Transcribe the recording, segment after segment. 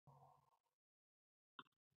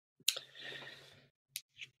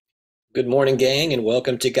Good morning, gang, and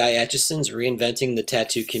welcome to Guy Atchison's Reinventing the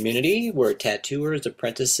Tattoo Community, where tattooers,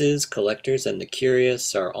 apprentices, collectors, and the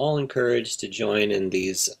curious are all encouraged to join in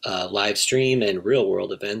these live stream and real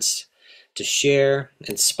world events to share,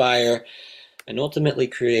 inspire, and ultimately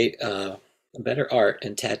create better art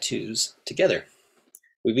and tattoos together.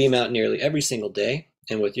 We beam out nearly every single day,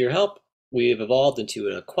 and with your help, we've evolved into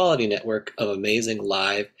a quality network of amazing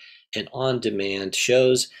live and on demand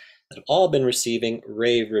shows that have all been receiving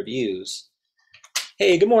rave reviews.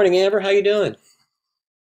 Hey, good morning, Amber. How you doing?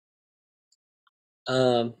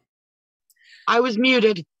 Um, I was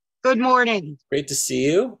muted. Good morning. Great to see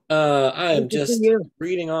you. I am Good to see just you.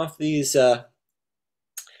 reading off these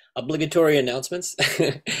obligatory announcements,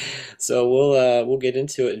 so we'll get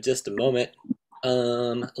into it in just a moment.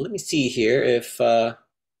 Let me see here if I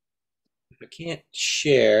can't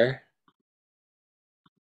share.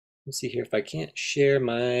 Let's see here if I can't share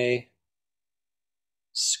my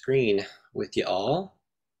screen with you all.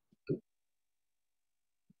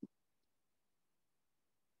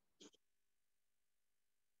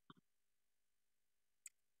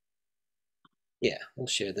 Yeah, we'll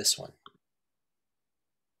share this one.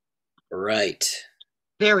 Right.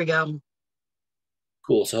 There we go.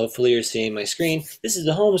 Cool. So hopefully you're seeing my screen. This is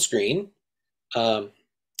the home screen um,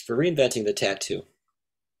 for reinventing the tattoo.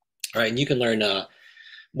 All right, and you can learn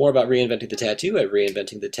more about Reinventing the Tattoo at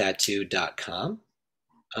reinventingthetattoo.com.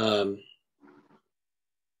 Um,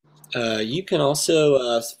 you can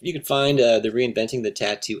also you can find the Reinventing the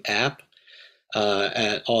Tattoo app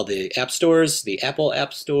at all the app stores, the Apple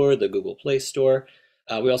App Store, the Google Play Store.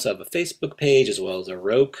 We also have a Facebook page as well as a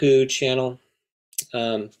Roku channel.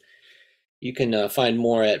 Um, you can find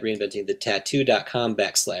more at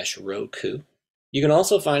reinventingthetattoo.com/Roku. You can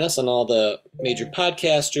also find us on all the major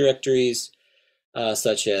podcast directories,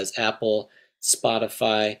 such as Apple,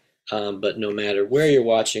 Spotify. But no matter where you're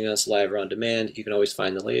watching us, live or on demand, you can always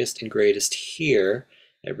find the latest and greatest here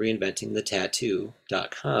at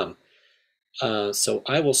reinventingthetattoo.com. So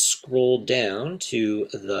I will scroll down to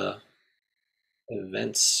the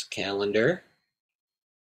events calendar.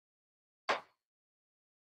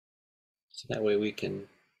 So that way we can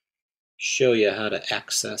show you how to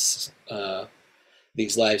access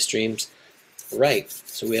these live streams. Right.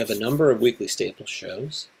 So we have a number of weekly staple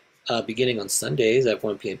shows. Beginning on Sundays at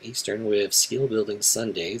 1 p.m. Eastern with Skill Building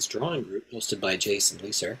Sundays drawing group hosted by Jason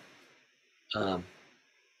Leeser. Um,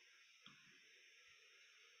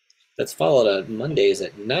 that's followed on Mondays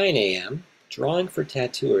at 9 a.m. Drawing for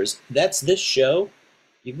Tattooers. That's this show.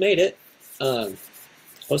 You've made it. Um,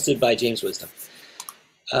 Hosted by James Wisdom.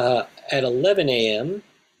 At 11 a.m.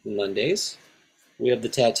 Mondays, we have the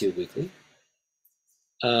Tattoo Weekly.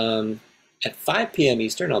 Um, at 5 p.m.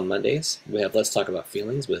 Eastern on Mondays, we have Let's Talk About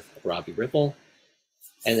Feelings with Robbie Ripple.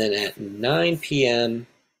 And then at 9 p.m.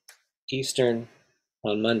 Eastern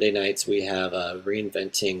on Monday nights, we have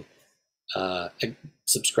Reinventing a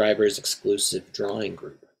subscribers exclusive drawing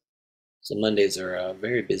group. So Mondays are a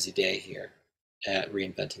very busy day here at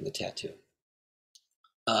Reinventing the Tattoo.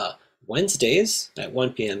 Uh, Wednesdays at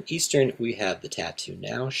 1 p.m. Eastern, we have the Tattoo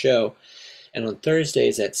Now show. And on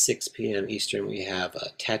Thursdays at 6 p.m. Eastern, we have a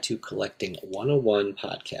Tattoo Collecting 101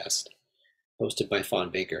 podcast hosted by Fawn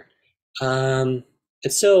Baker. And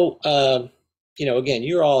so, again,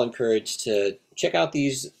 you're all encouraged to check out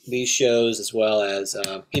these shows as well as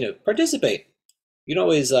participate. You can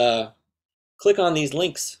always click on these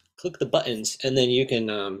links, click the buttons, and then you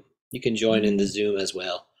can join in the Zoom as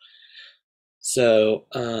well. So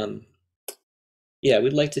yeah,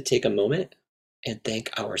 we'd like to take a moment and thank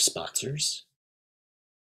our sponsors.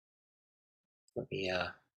 Let me I'm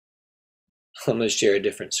gonna share a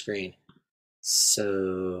different screen.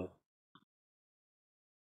 So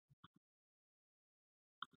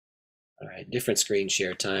all right, different screen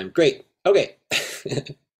share time. Great. Okay.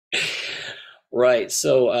 Right.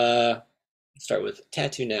 So let's start with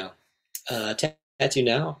Tattoo Now. Tattoo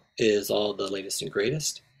Now is all the latest and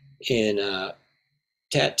greatest in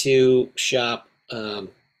tattoo shop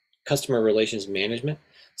customer relations management.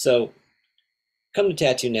 So come to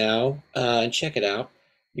Tattoo Now and check it out.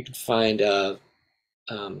 You can find,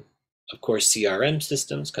 um, of course, CRM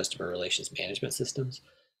systems, customer relations management systems,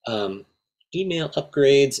 um, email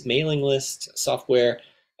upgrades, mailing list software,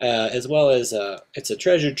 as well as it's a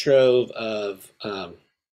treasure trove of a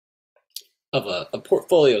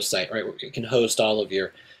portfolio site, right? Where you can host all of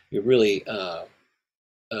your really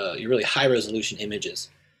your really high resolution images.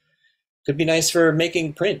 Could be nice for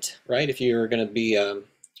making print, right? If you're going to be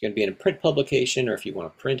in a print publication, or if you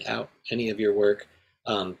want to print out any of your work,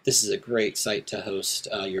 this is a great site to host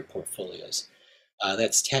your portfolios.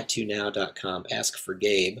 That's tattoonow.com. Ask for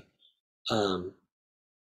Gabe. Um,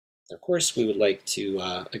 Of course, we would like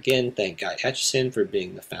to again thank Guy Aitchison for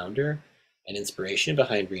being the founder and inspiration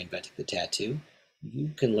behind reinventing the tattoo.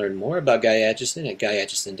 You can learn more about Guy Aitchison at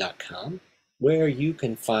guyaitchison.com, where you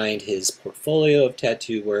can find his portfolio of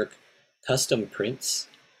tattoo work, custom prints,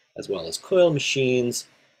 as well as coil machines,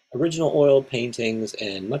 original oil paintings,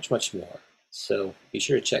 and much, much more. So be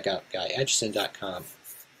sure to check out guyaitchison.com.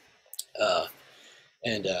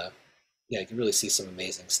 And yeah, you can really see some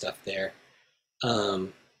amazing stuff there.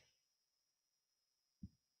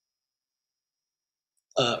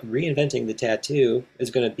 Reinventing the tattoo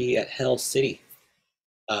is going to be at Hell City.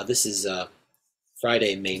 This is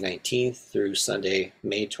Friday, May 19th through Sunday,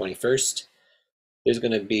 May 21st. There's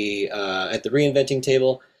going to be at the Reinventing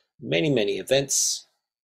table many, many events.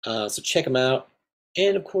 So check them out.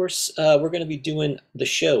 And of course, we're going to be doing the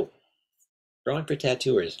show, Drawing for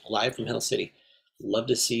Tattooers, live from Hell City. Love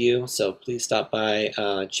to see you. So please stop by,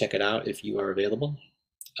 check it out if you are available.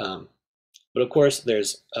 But of course,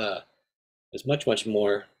 there's much, much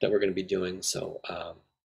more that we're going to be doing. So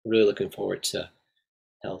really looking forward to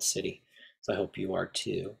Hell City. So I hope you are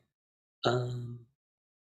too.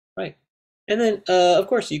 Right. And then, of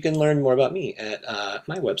course, you can learn more about me at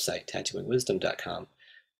my website, tattooingwisdom.com.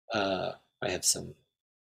 I have some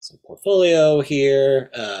portfolio here,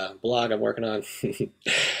 blog I'm working on,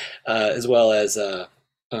 as well as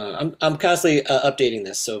I'm constantly updating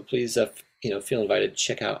this. So please, feel invited to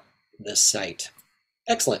check out the site.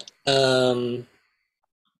 Excellent.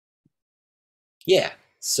 Yeah.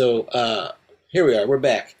 So here we are. We're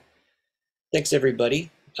back. Thanks everybody.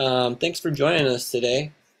 Thanks for joining us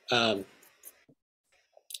today.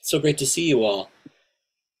 So great to see you all.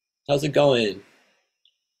 How's it going?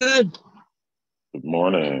 Good. Good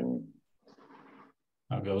morning.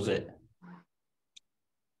 How goes it?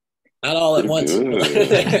 Not all at once. I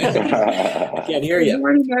can't hear you. Good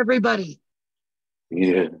morning, everybody.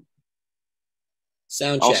 Yeah.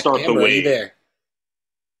 Sound I'll check. start the Amber, are you wave. there?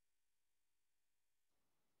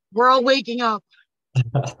 We're all waking up.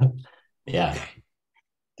 Yeah. I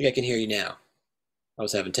think I can hear you now. I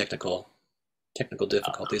was having technical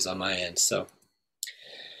difficulties on my end, so.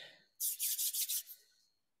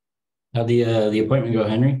 How'd the appointment go,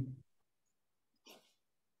 Henry?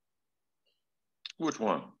 Which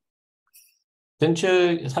one? Didn't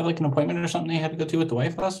you have like an appointment or something you had to go to with the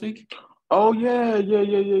wife last week? Oh yeah.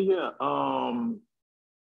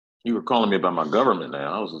 You were calling me about my government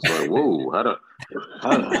now. I was just like, whoa,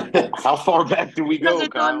 how far back do we go, Because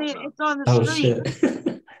Kyle? it's on the Oh screen.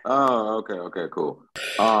 shit. Oh, okay, cool.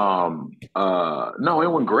 No,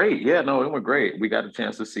 it went great. Yeah, no, it went great. We got a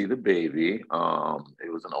chance to see the baby. It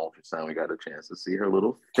was an ultrasound. We got a chance to see her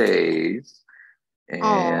little face.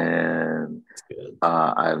 And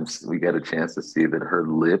we got a chance to see that her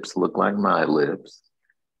lips look like my lips.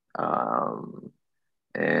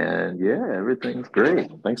 And yeah, everything's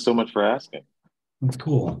great. Thanks so much for asking. That's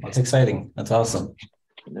cool. That's exciting. That's awesome.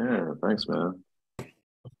 Yeah, thanks, man.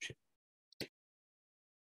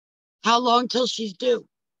 How long till she's due?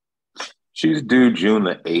 She's due June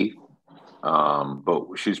the 8th.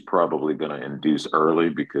 But she's probably gonna induce early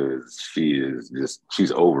because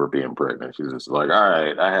she's over being pregnant. She's just like, all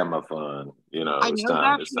right, I had my fun. I It's know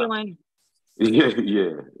time. that It's time. feeling. Yeah.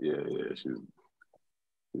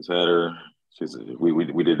 She's had her.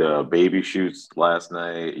 We did baby shoots last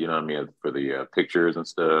night. You know what I mean, for the pictures and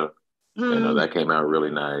stuff. Mm. That came out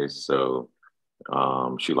really nice. So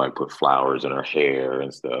she like put flowers in her hair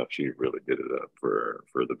and stuff. She really did it up for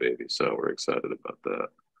the baby. So we're excited about that.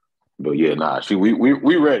 But yeah, we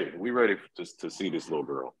ready. We ready just to see this little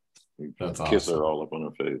girl. That's Kiss awesome. her all up on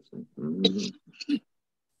her face. Mm-hmm.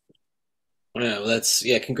 Yeah, well,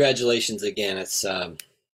 congratulations again. It's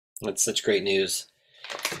that's such great news.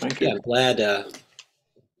 Thank you. Yeah, I'm glad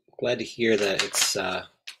to hear that it's I'm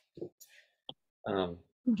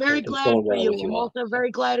very it's glad going for well you. with you I'm all. also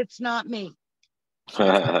very glad it's not me.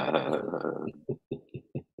 I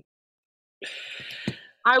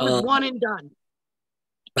was one and done.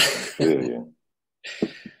 Yeah.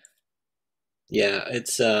 Yeah,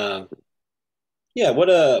 it's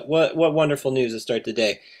what wonderful news to start the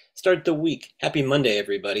day. Start the week. Happy Monday,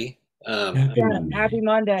 everybody. Happy Monday. Happy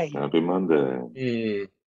Monday. Happy Monday.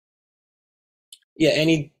 Yeah,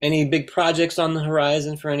 any big projects on the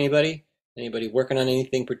horizon for anybody? Anybody working on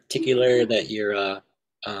anything particular that you're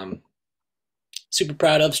super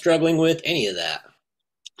proud of, struggling with, any of that?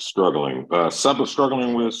 Struggling. Something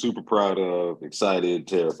struggling with, super proud of, excited,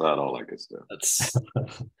 terrified, all that good stuff.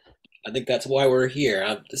 I think that's why we're here.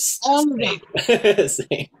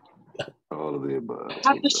 All of the above.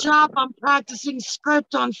 At the shop, I'm practicing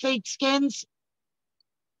script on fake skins.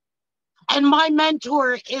 And my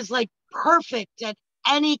mentor is like perfect at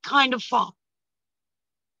any kind of font.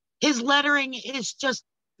 His lettering is just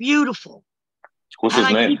beautiful. What's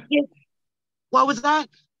his name? What was that?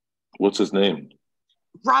 What's his name?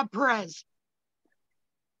 Rob Perez.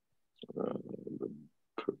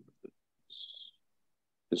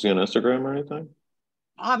 Is he on Instagram or anything?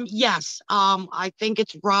 Yes. I think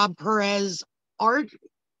it's Rob Perez Art.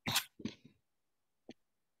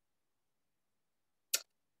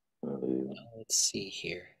 Let's see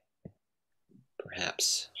here.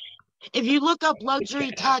 Perhaps. If you look up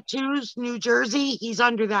luxury tattoos, New Jersey, he's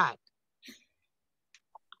under that.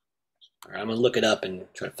 All right, I'm gonna look it up and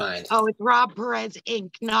try to find. Oh, it's Rob Perez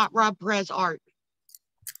Inc., not Rob Perez Art.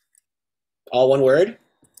 All one word?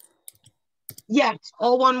 Yes,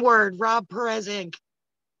 all one word. Rob Perez Inc.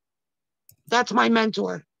 That's my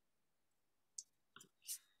mentor.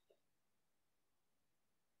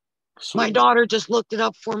 My daughter just looked it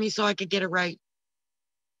up for me so I could get it right.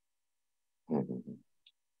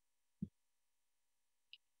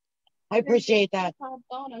 I appreciate that. Oh,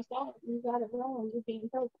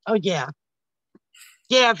 yeah.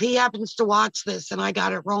 Yeah, if he happens to watch this and I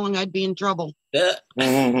got it wrong, I'd be in trouble.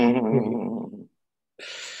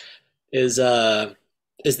 Is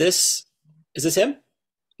this him?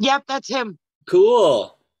 Yep, that's him.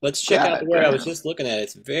 Cool. Let's check out the work. I was just looking at it.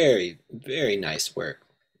 It's very, very nice work.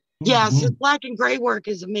 Yes, his black and gray work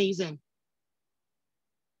is amazing.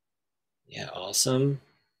 Yeah, awesome.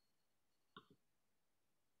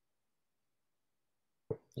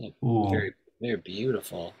 Yeah, very, very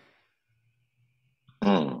beautiful.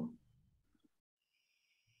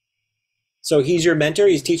 So he's your mentor?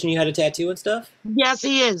 He's teaching you how to tattoo and stuff? Yes,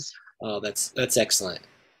 he is. Oh, that's excellent.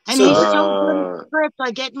 And he's so good at the script.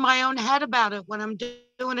 I get in my own head about it when I'm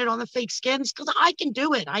doing it on the fake skins because I can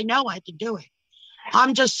do it. I know I can do it.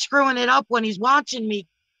 I'm just screwing it up when he's watching me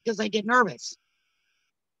because I get nervous.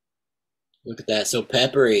 Look at that. So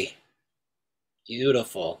peppery.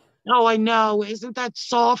 Beautiful. Oh, I know. Isn't that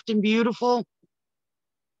soft and beautiful?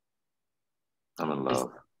 I'm in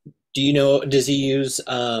love. Do you know, does he use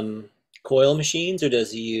coil machines or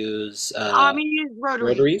does he use he uses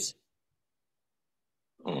rotaries?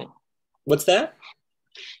 What's that?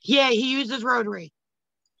 Yeah, he uses rotary.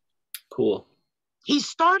 Cool. He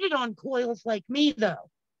started on coils like me,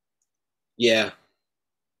 though. Yeah.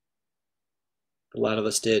 A lot of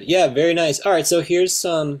us did. Yeah, very nice. All right, so here's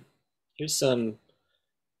some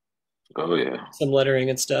Oh yeah. Some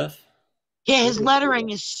lettering and stuff. Yeah, his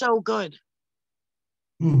lettering is so good.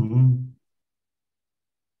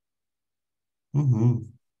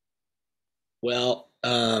 Well,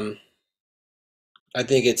 I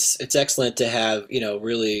think it's excellent to have,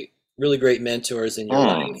 really, really great mentors in your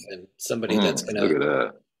life and somebody that's gonna look at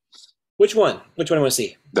that. Which one? Which one do I want to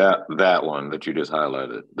see? That one that you just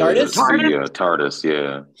highlighted. TARDIS? TARDIS,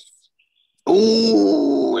 yeah.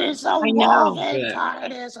 Ooh, it's a walking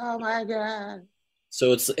TARDIS. Oh my god.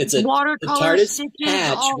 So it's a TARDIS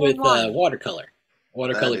patch with watercolor.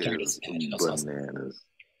 Watercolor TARDIS patch. Bananas.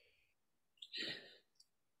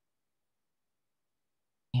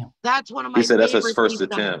 That's one of my He said that's his favorite first pieces.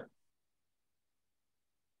 attempt.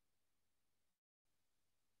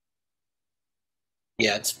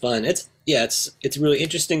 Yeah, it's fun. It's really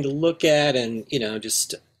interesting to look at, and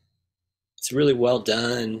just it's really well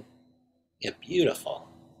done. Yeah, beautiful.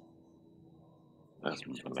 That's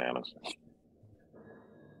bananas.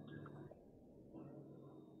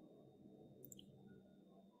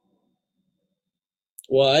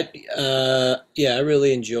 Well, I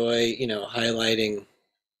really enjoy, highlighting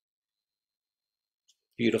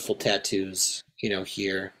beautiful tattoos,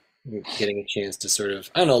 here, getting a chance to sort of,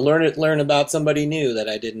 I don't know, learn about somebody new that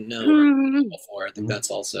I didn't know before. I think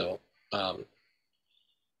that's also,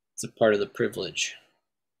 it's a part of the privilege.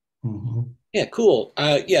 Yeah, cool.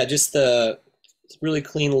 Just the really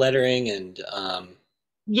clean lettering and,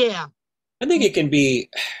 yeah, I think it can be,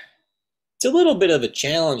 it's a little bit of a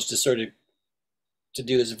challenge to sort of to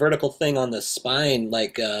do this vertical thing on the spine,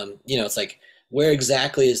 like it's like where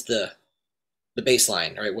exactly is the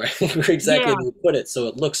baseline, right? Where exactly do you put it so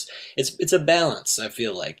it looks it's a balance, I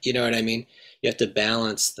feel like. You know what I mean? You have to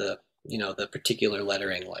balance the the particular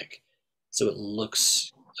lettering, like so it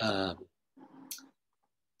looks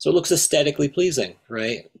aesthetically pleasing,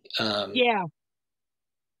 right? Yeah.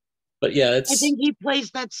 But yeah, I think he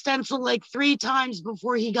placed that stencil like 3 times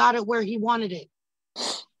before he got it where he wanted it.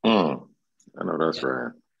 I know that's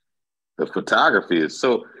right. The photography is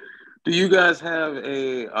so. Do you guys have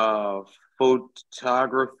a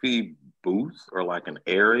photography booth or like an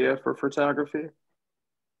area for photography?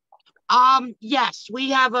 Yes, we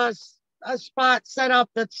have a spot set up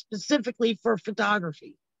that's specifically for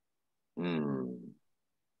photography. Okay.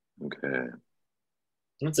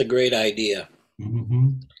 That's a great idea. Mm-hmm.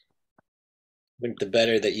 I think the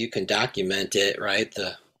better that you can document it, right?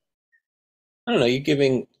 I don't know, you're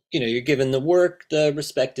giving the work the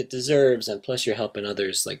respect it deserves, and plus you're helping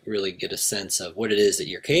others like really get a sense of what it is that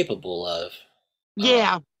you're capable of.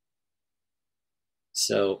 Yeah.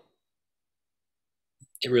 So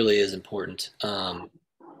it really is important.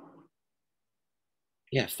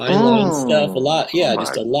 Yeah, fine line stuff, a lot. Oh Yeah,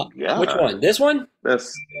 just my a lot. Which God. one? This one?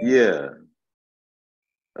 Yeah.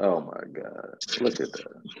 Oh my God. Look at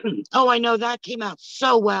that. Oh, I know that came out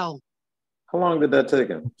so well. How long did that take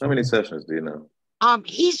him? How many sessions do you know?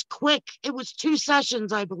 He's quick. It was 2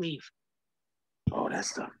 sessions, I believe. Oh,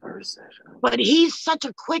 that's the first session. But he's such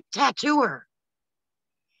a quick tattooer.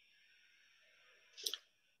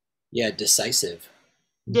 Yeah, decisive.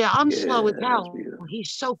 Yeah, I'm slow as Yeah, that's hell. beautiful.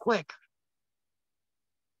 He's so quick.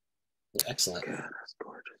 Excellent. God, that's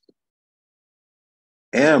gorgeous.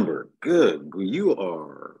 Amber, good. You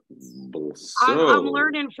are I'm so.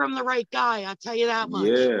 learning from the right guy. I'll tell you that much.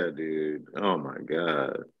 Yeah, dude. Oh my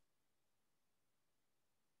God.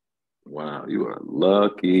 Wow, you are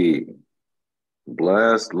lucky.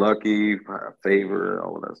 Blessed, lucky, favor,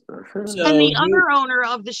 all of that stuff. And So the you, other owner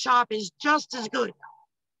of the shop is just as good.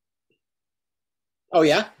 oh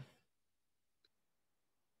yeah,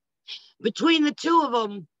 Between the two of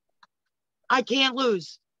them, I can't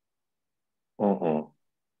lose. Uh-uh.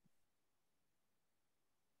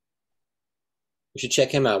 you should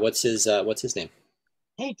check him out. What's his name?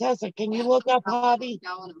 Hey, Tessa, can you look up Javi?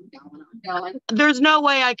 There's no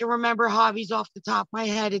way I can remember Javi's off the top of my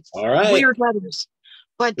head. It's All right. weird letters.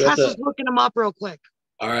 But You have Tessa's to- looking him up real quick.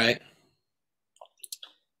 All right.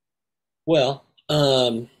 Well,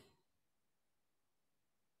 Look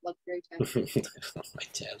very my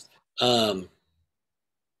tabs. Um,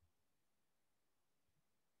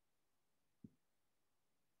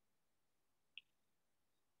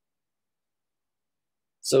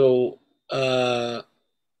 so,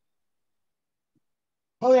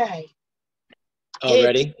 Okay.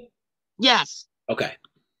 already? Yes. Okay.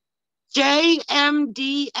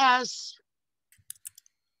 JMDS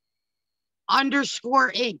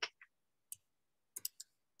 _ Inc.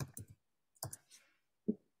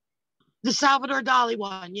 The Salvador Dali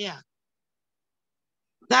one, yeah.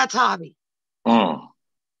 That's Javi.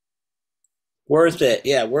 Worth it.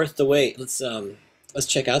 Yeah, worth the wait. Let's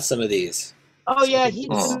check out some of these. Oh yeah, he's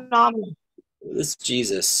phenomenal. This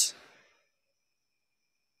Jesus.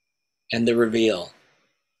 And the reveal.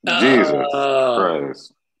 Jesus Oh,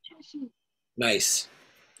 Christ. nice.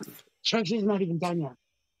 Churchy's not even done yet.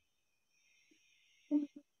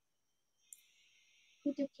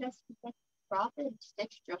 He did just like profit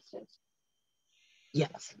stitch dresses.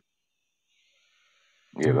 Yes.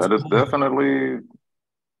 Yeah, that is definitely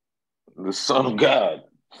the Son of God.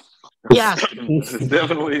 Yes. It's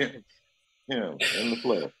definitely him in the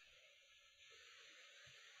flesh.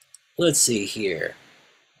 Let's see here.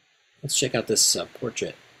 Let's check out this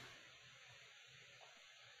portrait.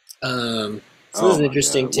 So this is an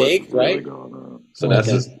interesting take, right? So that's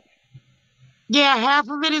just Yeah, half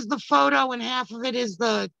of it is the photo and half of it is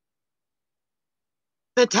the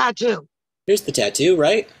tattoo. Here's the tattoo,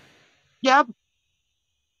 right? Yep.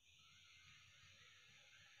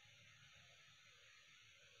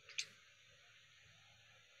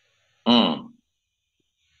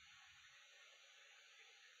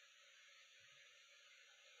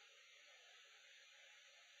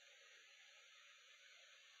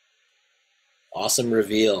 Awesome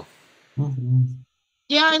reveal. Mm-hmm.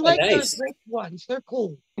 Yeah, I like nice. those great ones. They're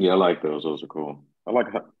cool. Yeah, I like those. Those are cool. I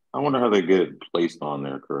wonder how they get placed on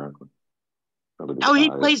there correctly. Oh, he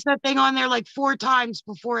placed that thing on there like 4 times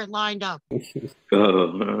before it lined up.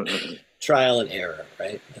 Trial and error,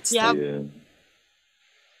 right? That's Yep.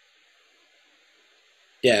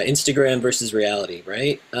 yeah, Instagram versus reality,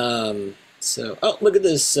 right? So, oh, look at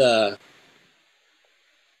this. Check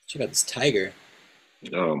out this tiger.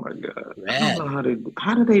 Oh my God! Rad. I don't know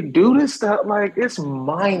how do they do this stuff? Like it's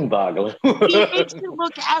mind-boggling. He makes it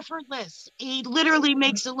look effortless. He literally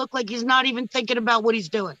makes it look like he's not even thinking about what he's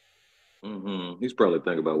doing. Mm-hmm. He's probably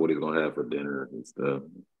thinking about what he's gonna have for dinner and stuff.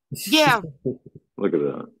 Yeah. Look at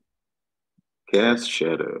that. Cast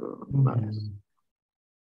shadow. Nice.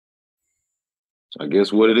 I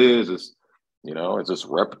guess what it is it's just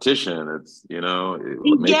repetition. It's making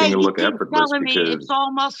it look effortless telling because me it's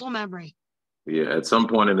all muscle memory. Yeah, at some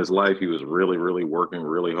point in his life, he was really, really working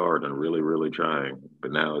really hard and really, really trying.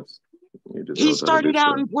 But now He started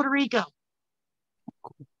out in Puerto Rico.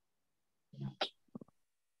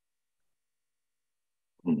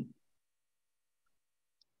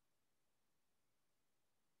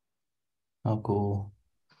 Oh, cool.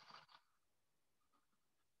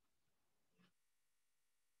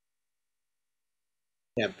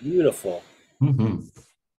 Yeah, beautiful. Mm-hmm.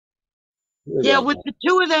 Really Yeah, well with done. the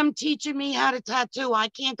two of them teaching me how to tattoo, I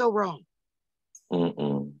can't go wrong.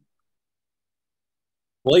 Mm-mm.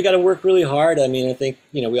 Well, you got to work really hard. I mean, I think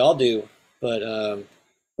we all do, but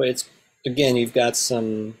it's again, you've got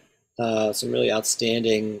some really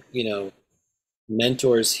outstanding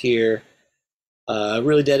mentors here,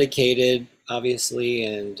 really dedicated, obviously,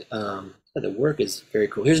 and the work is very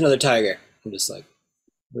cool. Here's another tiger. I'm just like,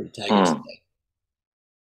 where are the tigers Mm. today?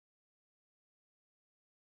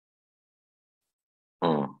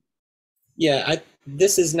 Mm. Yeah,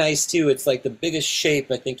 this is nice too. It's like the biggest shape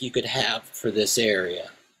I think you could have for this area.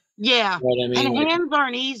 Yeah. You know what I And mean? Like, hands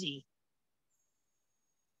aren't easy.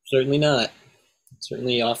 certainly not.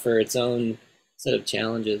 Certainly offer its own set of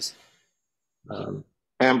challenges. Um,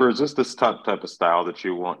 Amber, is this type of style that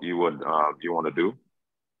you want to do?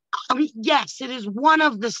 I mean, yes, it is one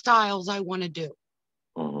of the styles I want to do.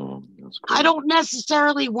 That's I cool. don't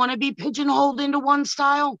necessarily want to be pigeonholed into one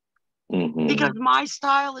style because Mm-hmm. my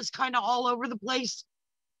style is kind of all over the place.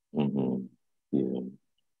 Mm-hmm. Yeah.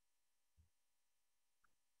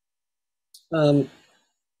 um,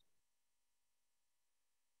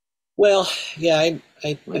 well, yeah, I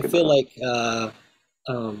Look at feel that. like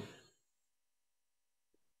um,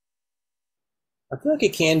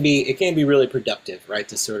 it can be really productive, right?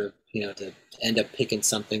 To sort of to end up picking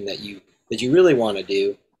something that you really want to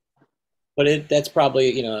do, but that's probably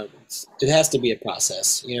it has to be a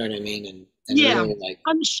process. You know what I mean? And Yeah, really like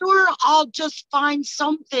I'm sure I'll just find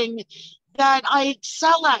something that I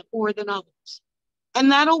excel at more than others.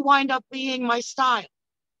 And that'll wind up being my style.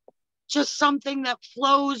 Just something that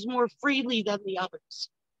flows more freely than the others.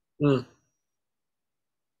 mm,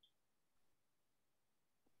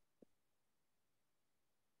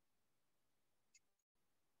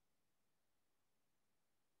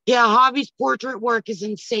 Yeah, Hobby's portrait work is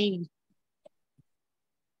insane.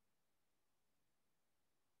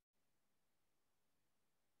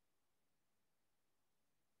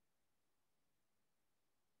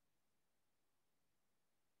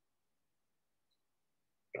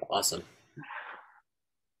 awesome.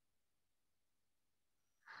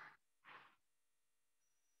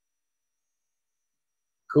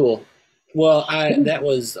 Cool. Well, I that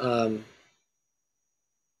was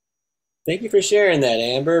thank you for sharing that,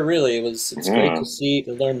 Amber. Really, it's great Yeah. to see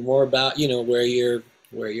to learn more about where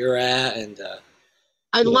you're at, and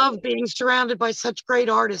I you know love being surrounded by such great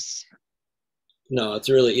artists. no, it's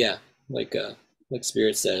really, yeah, like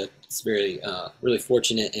Spirit said, it's very really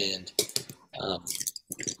fortunate, um,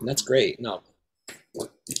 and that's great. No,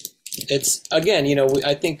 it's again,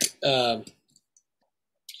 I think uh,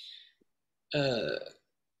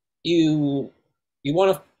 you you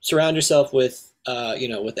want to surround yourself with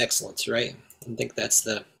with excellence, right? I think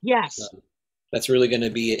Yes. that's really going to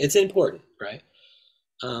be it's important, right?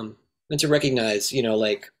 And to recognize,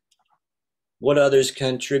 like what others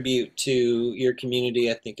contribute to your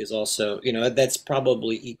community, I think is also, that's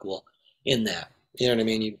probably equal in that. You know what I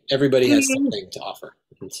mean? Everybody has Mhm. something to offer,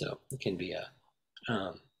 and so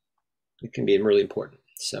um, it can be really important.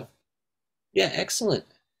 So, yeah, excellent.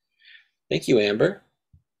 Thank you, Amber.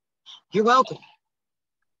 You're welcome.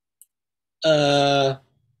 Uh,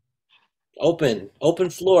 open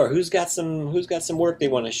floor. Who's got some work they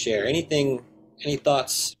want to share? Anything? Any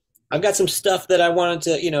thoughts? I've got some stuff that I wanted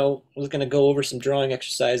to, was going to go over some drawing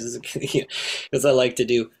exercises because I like to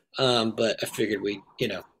do. But I figured we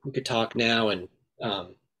could talk now, and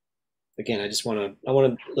um, again, I want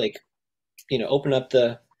to like, open up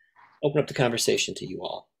the conversation to you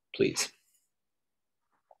all, please.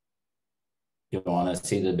 You want to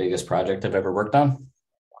see the biggest project I've ever worked on?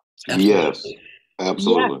 Yes. Absolutely.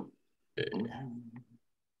 Absolutely.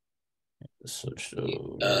 So,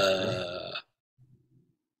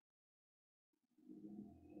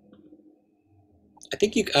 I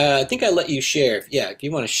think I let you share. Yeah, if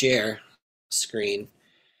you want to share screen,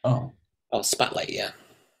 oh, I'll spotlight. Yeah.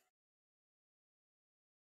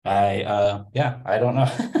 I don't know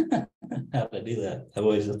how to do that. I've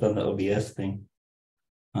always just done the OBS thing.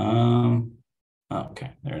 Oh,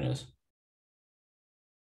 okay, there it is.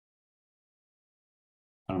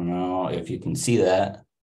 I don't know if you can see that.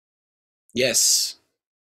 Yes.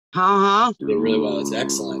 Uh-huh. You did really well. It's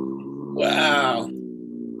excellent. Wow.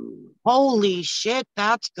 Holy shit,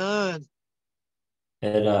 that's good.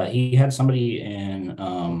 He had somebody in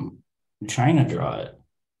China draw it,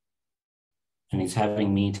 and he's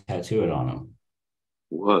having me tattoo it on him.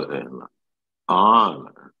 What an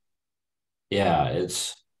honor. Yeah,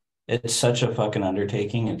 it's such a fucking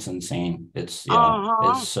undertaking. It's insane. It's Uh-huh.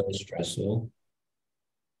 it's so stressful.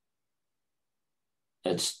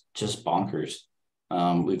 It's just bonkers.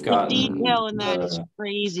 We've The gotten detail in that is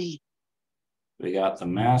crazy. we got the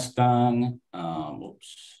mask done.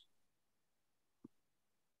 Whoops.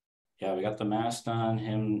 Yeah, we got the mask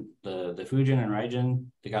done. The Fujin and Raijin,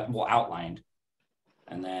 they got outlined.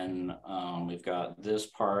 And then we've got this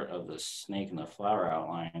part of the snake and the flower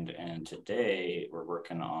outlined. And today we're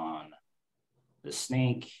working on the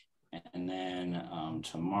snake. And then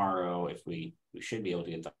tomorrow, if we should be able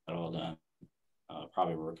to get that all done,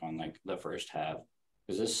 probably work on like the first half.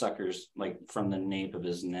 Because this sucker's like from the nape of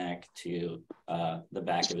his neck to the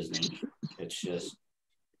back of his knee. It's just,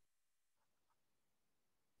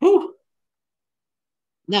 whew.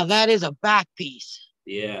 Now that is a back piece.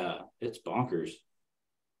 Yeah, it's bonkers.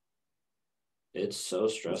 It's so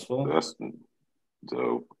stressful. That's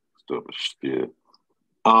dope. Dope as shit.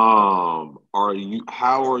 How are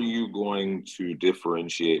you going to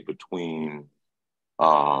differentiate between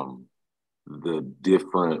the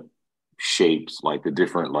different shapes, like the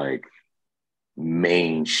different like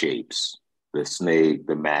main shapes? The snake,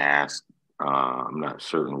 the mask. I'm not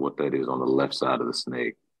certain what that is on the left side of the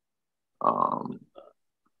snake.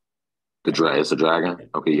 It's a dragon.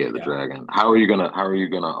 Okay, yeah, the dragon. How are you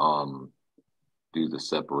gonna do the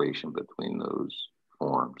separation between those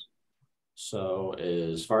forms? So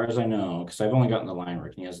as far as I know, because I've only gotten the line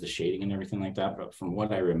work, he has the shading and everything like that. But from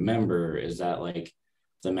what I remember is that like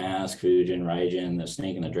the mask, Fujin, Raijin, the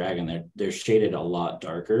snake, and the dragon, they're shaded a lot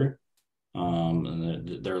darker.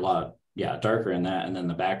 And they're a lot darker in that, and then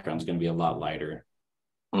the background's going to be a lot lighter.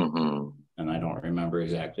 Mm-hmm. And I don't remember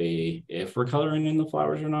exactly if we're coloring in the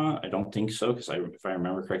flowers or not. I don't think so, because if I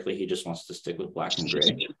remember correctly, he just wants to stick with black and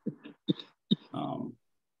gray.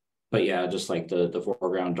 But yeah, just like the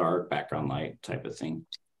foreground dark, background light type of thing.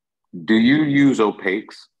 Do you use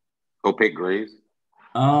opaque grays?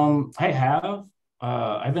 I have.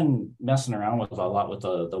 I've been messing around with a lot with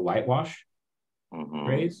the whitewash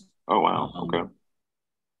grays. Oh wow, okay.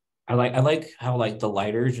 I like how like the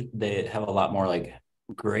lighters, they have a lot more like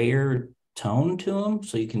grayer tone to them,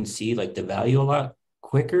 so you can see like the value a lot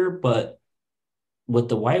quicker. But with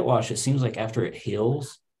the whitewash, it seems like after it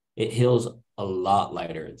heals a lot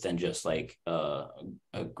lighter than just like a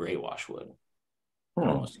gray wash would. It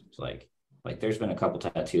almost seems like there's been a couple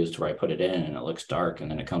tattoos to where I put it in and it looks dark, and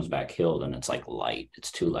then it comes back healed and it's like light.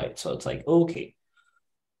 It's too light, so it's like okay.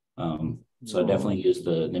 So I definitely use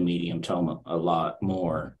the medium tone a lot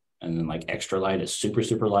more, and then like extra light is super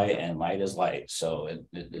super light, and light is light, so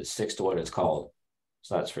it sticks to what it's called.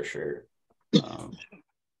 So that's for sure. But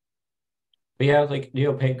yeah, like the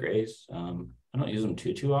opaque grays, I don't use them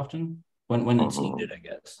too often when it's needed, I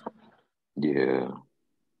guess. Yeah.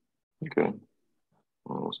 Okay.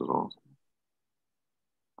 Well, this is awesome.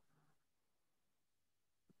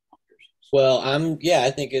 Well, I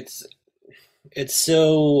think it's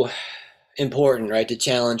so important, right, to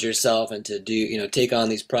challenge yourself and to do, take on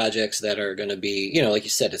these projects that are going to be, like you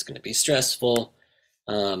said, it's going to be stressful.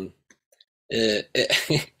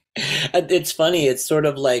 It's funny. It's sort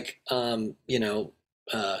of like,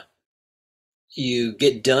 you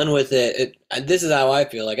get done with it. This is how I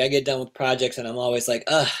feel. Like I get done with projects and I'm always like,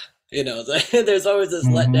 there's always this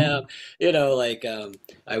letdown, like,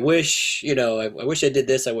 I wish, I wish I did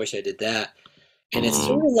this. I wish I did that. And it's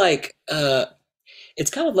sort of like, it's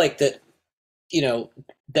kind of like that,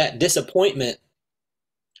 that disappointment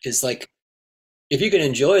is like, if you can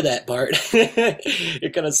enjoy that part,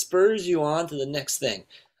 it kind of spurs you on to the next thing.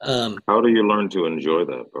 How do you learn to enjoy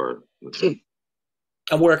that part?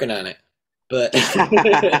 I'm working on it, but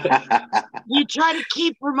you try to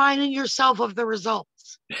keep reminding yourself of the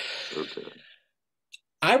results. Okay.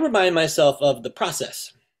 I remind myself of the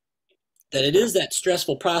process, that it is that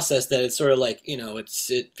stressful process, that it's sort of like,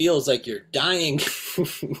 it feels like you're dying.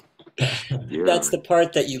 Yeah. That's the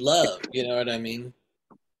part that you love. You know what I mean?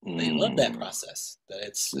 You love that process. That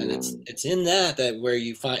it's in that where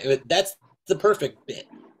you find that's the perfect bit,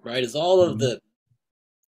 right? Is all of the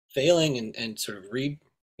failing and sort of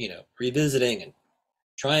revisiting and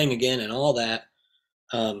trying again and all that.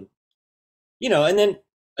 And then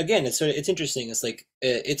again, it's interesting. It's like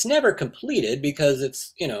it's never completed, because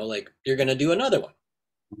it's like you're gonna do another one.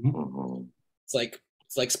 It's like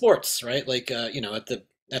sports, right? Like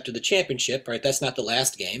after the championship, right? That's not the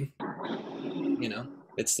last game.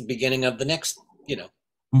 It's the beginning of the next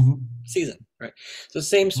season, right? So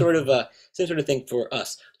same sort of thing for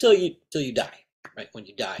us till you die, right? When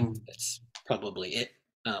you die, that's probably it.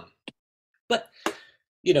 But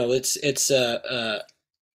it's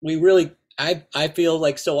we really, I feel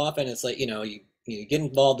like so often it's like you get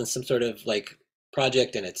involved in some sort of like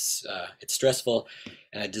project, and it's stressful,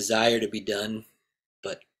 and a desire to be done,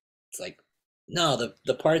 but it's like no,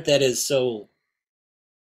 the part that is so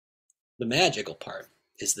the magical part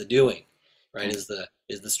is the doing, right? Is the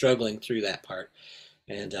struggling through that part.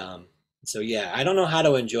 And so yeah, I don't know how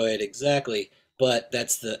to enjoy it exactly, but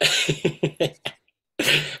that's the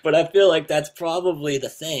but I feel like that's probably the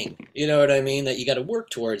thing. You know what I mean? That you got to work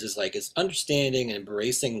towards is understanding and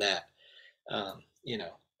embracing that. You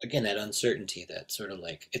know, again, that uncertainty, that sort of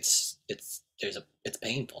like it's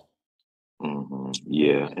painful.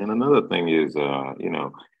 Yeah, and another thing is,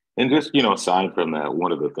 and just aside from that,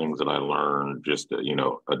 one of the things that I learned just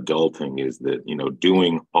adulting is that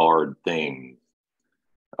doing hard things,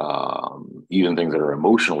 even things that are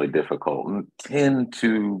emotionally difficult, tend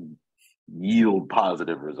to yield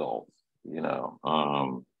positive results.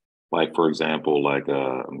 Like for example,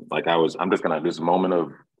 I'm just gonna this moment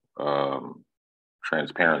of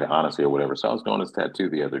transparency, honesty, or whatever. So I was doing this tattoo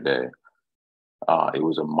the other day. It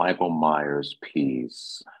was a Michael Myers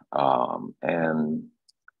piece, and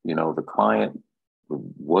the client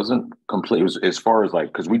wasn't complete. It was, as far as like,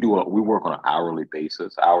 because we work on an hourly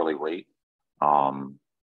basis, hourly rate,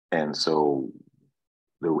 and so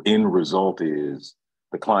the end result is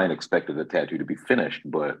the client expected the tattoo to be finished,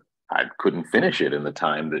 but I couldn't finish it in the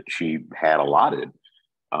time that she had allotted,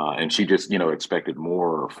 and she just expected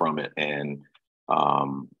more from it, and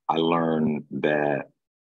I learned that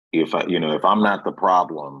if I'm not the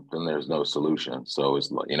problem, then there's no solution. So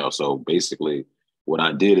it's like, so basically what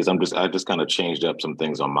I did is I just kind of changed up some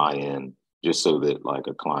things on my end just so that like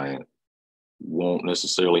a client won't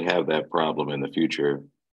necessarily have that problem in the future.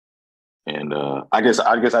 And I guess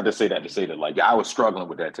I just say that to say that like I was struggling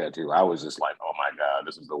with that tattoo. I was just like, oh my God,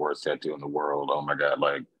 this is the worst tattoo in the world. Oh my God,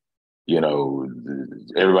 like,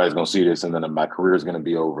 everybody's gonna see this and then my career is gonna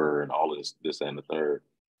be over and all this and the third,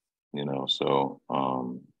 so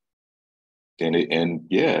and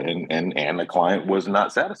the client was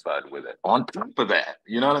not satisfied with it. On top of that,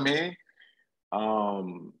 you know what I mean?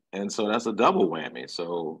 And so that's a double whammy.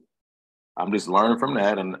 So I'm just learning from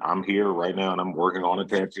that, and I'm here right now, and I'm working on a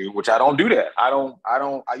tattoo, which I don't do that.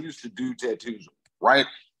 I used to do tattoos right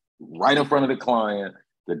in front of the client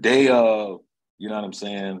the day of, you know what I'm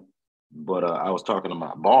saying? But I was talking to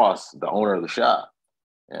my boss, the owner of the shop,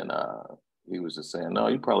 and he was just saying, no,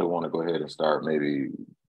 you probably want to go ahead and start maybe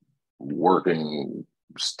working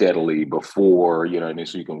steadily before,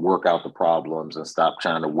 so you can work out the problems and stop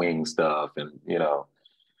trying to wing stuff. And,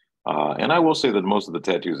 and I will say that most of the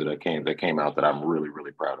tattoos that came out that I'm really,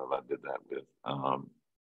 really proud of, I did that with,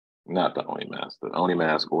 not the Oni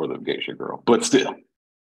mask or the geisha girl, but still.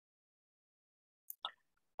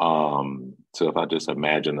 So if I just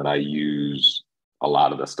imagine that I use a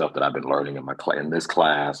lot of the stuff that I've been learning in this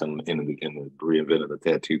class and in the reinventing the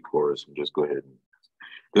tattoo course, and just go ahead and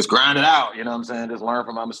just grind it out, you know what I'm saying? Just learn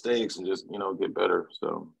from my mistakes and just, get better.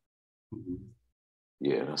 So,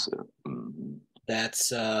 yeah, that's it. Mm-hmm.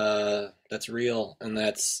 That's real. And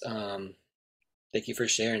that's, thank you for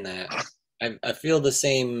sharing that. I feel the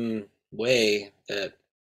same way that,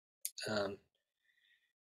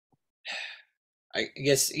 I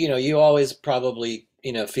guess, you always probably,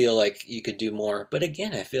 feel like you could do more. But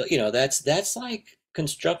again, I feel, that's like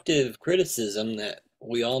constructive criticism that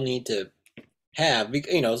we all need to have,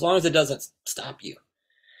 as long as it doesn't stop you,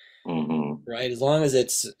 right? As long as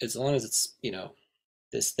it's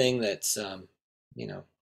this thing that's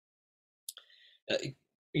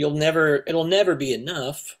it'll never be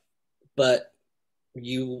enough, but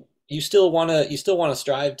you still want to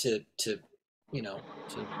strive to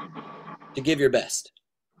give your best.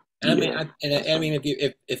 And yeah. I mean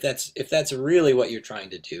if that's really what you're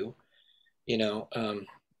trying to do,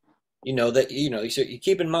 so you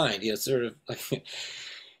keep in mind, sort of like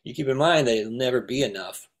you keep in mind that it'll never be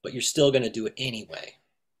enough, but you're still going to do it anyway.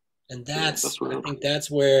 And that's right. I think that's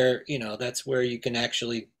where you can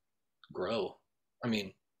actually grow. I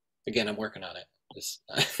mean, again, I'm working on it.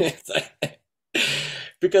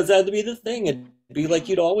 Because that'd be the thing. It'd be like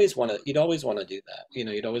you'd always want to do that.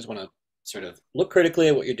 You'd always want to sort of look critically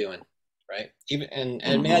at what you're doing, right? Even and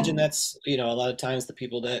imagine that's a lot of times the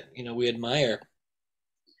people that we admire,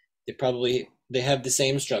 they have the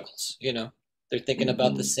same struggles. They're thinking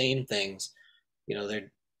about the same things.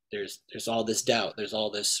 There's all this doubt. There's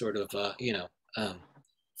all this sort of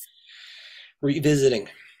revisiting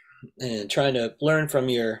and trying to learn from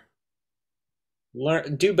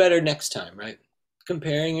do better next time, right?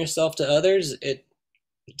 Comparing yourself to others, it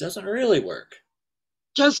doesn't really work.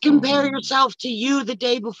 Just compare yourself to you the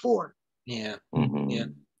day before. Yeah. Yeah.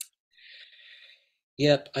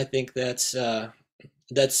 Yep. I think that's so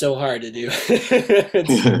hard to do.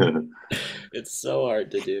 It's so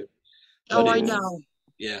hard to do. Oh, I know.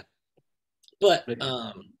 Yeah. But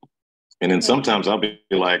and then sometimes I'll be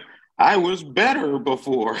like, I was better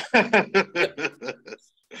before.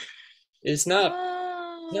 It's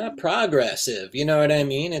not progressive. You know what I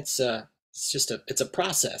mean? It's just it's a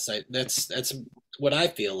process. That's what I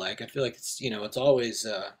feel like. I feel like it's always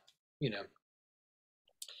you know,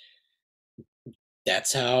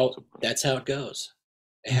 that's how it goes.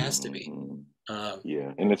 It has to be. Mhm.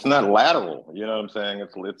 Yeah, and it's not lateral. You know what I'm saying?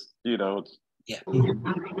 It's Yeah.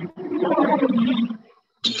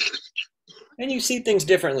 And you see things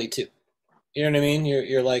differently too. You know what I mean?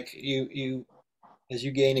 You're like you as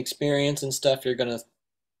you gain experience and stuff, you're gonna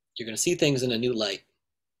see things in a new light,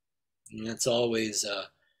 and that's always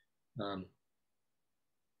um,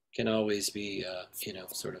 can always be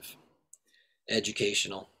sort of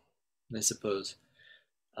educational, I suppose.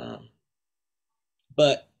 Um,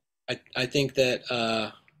 but I think that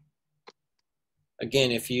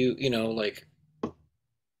again, if like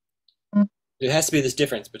there has to be this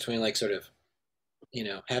difference between like sort of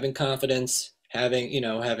having confidence, having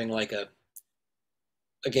like a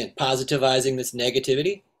again positivizing this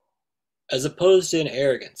negativity as opposed to an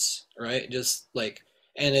arrogance, right? Just like,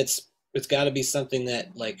 and it's got to be something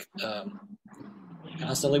that like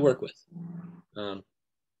constantly work with. Um,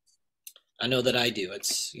 I know that I do.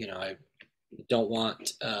 It's I don't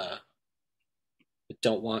want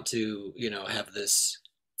to have this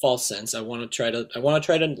false sense. I want to try to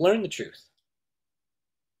learn the truth.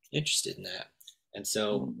 Interested in that, and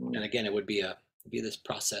so and again, it would be this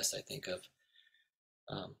process. I think of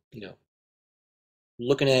you know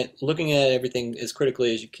looking at everything as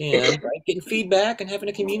critically as you can, right? Getting feedback and having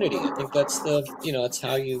a community. I think that's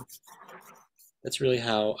that's really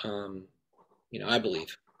how I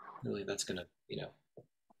believe really that's gonna yield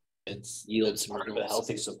it's some part of a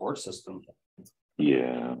healthy support system.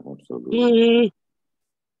 Yeah, absolutely.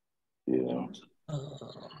 Yeah.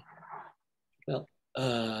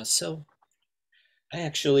 So I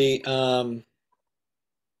actually well,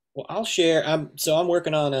 I'll share. I'm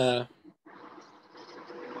working on a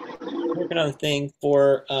thing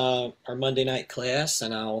for our Monday night class,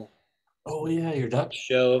 and I'll Oh yeah, you're done.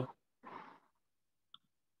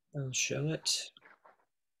 I'll show it.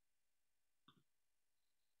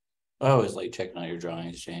 I always like checking out your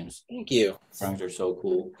drawings, James. Thank you. Drawings are so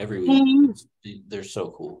cool. Every week, they're so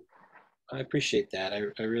cool. I appreciate that.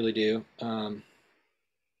 I really do.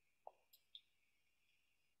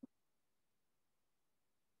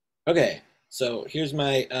 Okay, so here's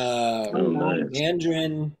my nice.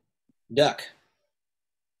 Mandarin duck,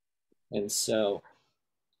 and so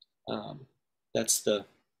that's the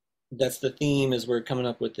theme as we're coming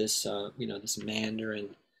up with this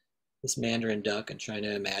this Mandarin duck and trying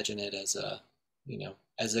to imagine it as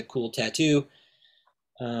a cool tattoo.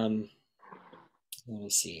 Let me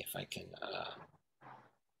see if I can.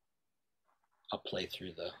 I'll play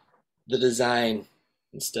through the design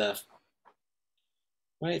and stuff.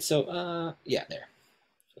 Right. So yeah, there.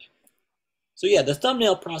 So yeah, the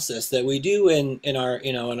thumbnail process that we do in our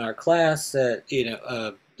in our class at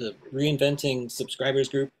the Reinventing Subscribers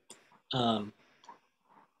group.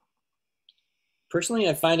 Personally,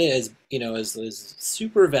 I find it as as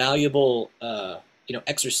super valuable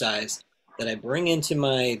exercise that I bring into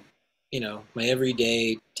my my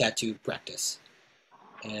everyday tattoo practice,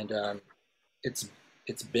 and it's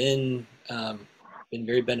been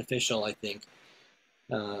very beneficial. I think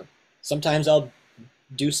sometimes I'll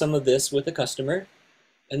do some of this with a customer,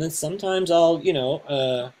 and then sometimes I'll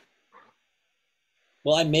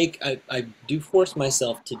well I do force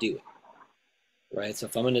myself to do it, right? So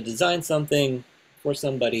if I'm going to design something for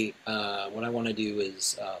somebody, what I want to do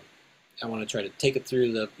is I want to try to take it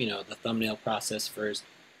through the the thumbnail process first,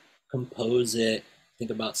 compose it,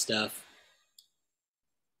 think about stuff.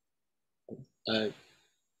 I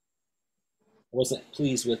wasn't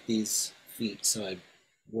pleased with these feet, so I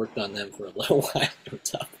worked on them for a little while. They were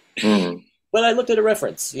tough. But I looked at a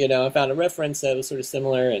reference, I found a reference that was sort of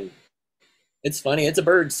similar, and it's funny. It's a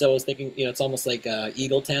bird, so I was thinking, it's almost like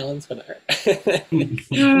eagle talons for a duck.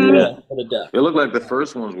 It looked like the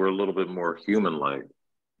first ones were a little bit more human-like.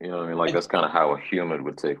 You know what I mean? Like that's kind of how a human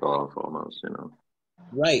would take off, almost.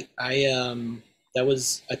 Right. I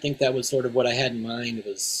think that was sort of what I had in mind.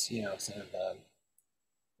 Was sort of.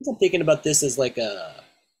 I'm thinking about this as like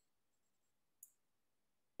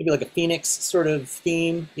maybe like a phoenix sort of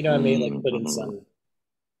theme. I may like put in some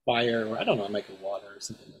fire, or I don't know, I might go water or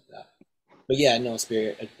something like that. But yeah, no,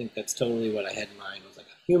 Spirit, I think that's totally what I had in mind. It was like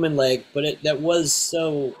a human leg, but it was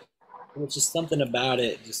just something about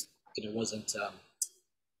it. Just it wasn't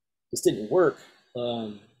just didn't work.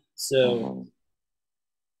 So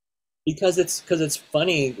because it's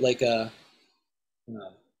funny, like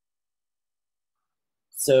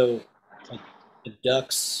so like the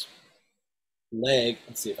ducks leg.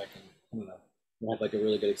 Let's see if I can. I don't know. I have like a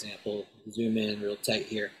really good example. Zoom in real tight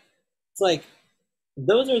here. It's like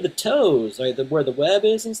those are the toes, right? Where the web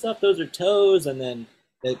is and stuff. Those are toes, and then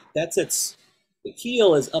that's its. The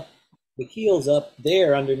heel is up. The heel's up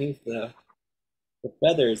there underneath the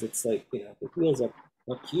feathers. It's like the heel's up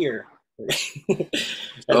here. and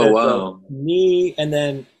Oh then wow. the knee, and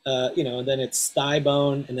then and then it's thigh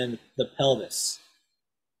bone, and then the pelvis,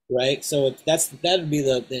 right? So that would be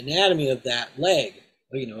the anatomy of that leg,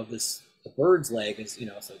 of this the bird's leg is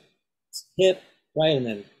so it's hip, right, and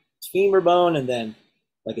then it's femur bone, and then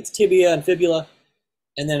like it's tibia and fibula,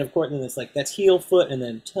 and then of course then it's like that's heel, foot, and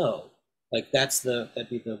then toe, like that'd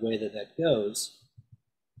be the way that goes.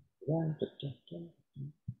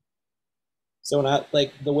 So when I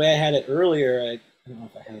like the way I had it earlier, I don't know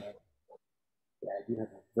if I have I do have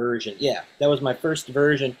a version. Yeah, that was my first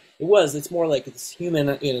version. It's more like this human,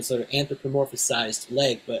 sort of anthropomorphized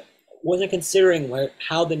leg, but wasn't considering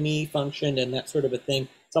how the knee functioned and that sort of a thing.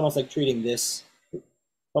 It's almost like treating this,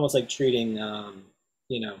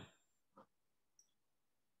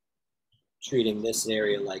 treating this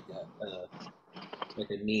area like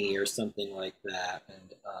a knee or something like that,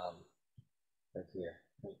 and right here,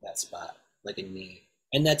 like that spot, like a knee,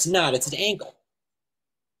 and that's not. It's an ankle.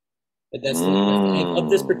 But that's the ankle of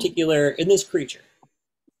this particular in this creature.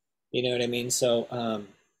 You know what I mean? So,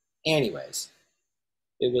 anyways,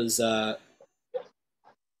 it was.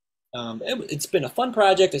 It's been a fun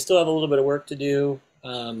project. I still have a little bit of work to do,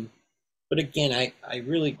 but again, I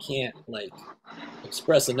really can't like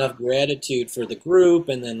express enough gratitude for the group,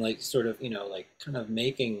 and then like sort of like kind of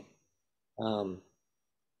making, holding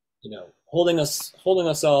us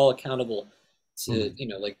all accountable to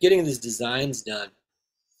like getting these designs done.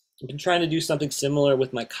 I've been trying to do something similar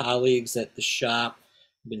with my colleagues at the shop.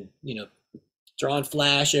 I've been drawing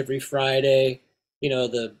Flash every Friday.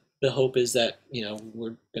 The hope is that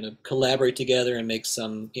we're going to collaborate together and make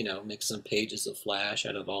some pages of Flash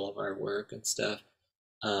out of all of our work and stuff.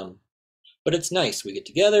 But it's nice. We get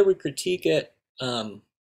together, we critique it, and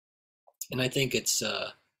I think it's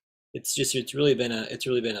really been a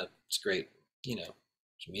great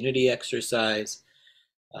community exercise.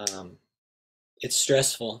 It's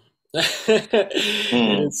stressful.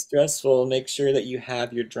 It's stressful. Make sure that you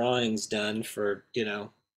have your drawings done for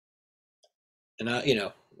and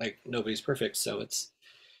like nobody's perfect, so it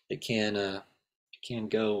can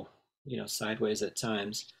go sideways at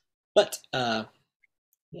times, but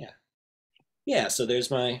yeah. So there's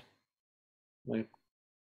my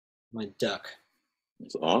duck.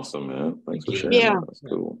 It's awesome, man. Thanks for sharing. Yeah, that's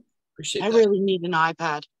cool. Appreciate I that. really need an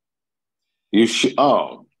iPad. You should.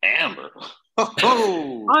 Oh, Amber.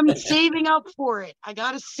 Oh. I'm saving up for it. I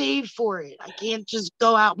gotta save for it. I can't just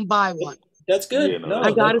go out and buy one. That's good. Yeah, no, no,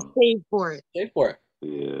 I gotta save for it. Save for it.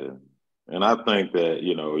 Yeah, and I think that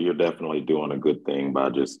you're definitely doing a good thing by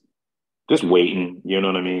just waiting. You know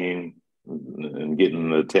what I mean, and getting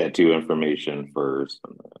the tattoo information first.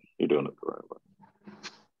 And you're doing it the right way.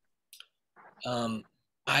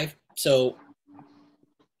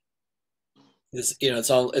 This it's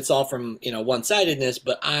all from one-sidedness,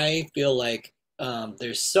 but I feel like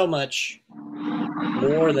there's so much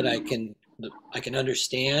more that I can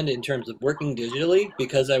understand in terms of working digitally,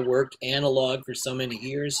 because I worked analog for so many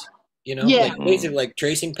years. Like basically like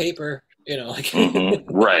tracing paper.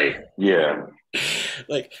 Right. Yeah.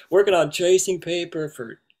 Like working on tracing paper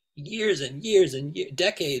for years and years and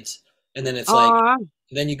decades, and then it's like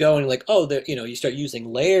then you go and like you start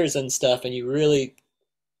using layers and stuff, and you really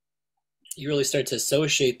start to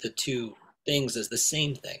associate the two things as the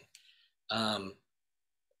same thing.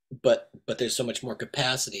 But there's so much more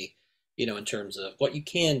capacity, in terms of what you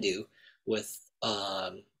can do with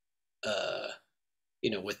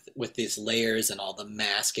with these layers and all the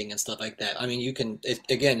masking and stuff like that. I mean, you can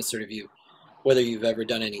again, it's sort of whether you've ever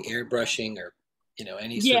done any airbrushing or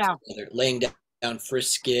any sort of other laying down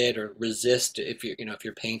Frisket or resist, if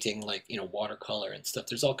you're painting like watercolor and stuff.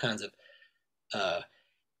 There's all kinds of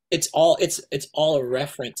it's all a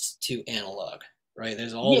reference to analog, right?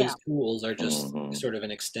 There's all these tools are just sort of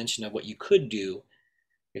an extension of what you could do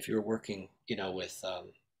if you were working with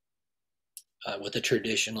a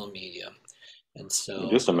traditional medium. And so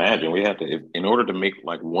just imagine we had to, in order to make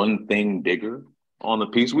like one thing bigger on the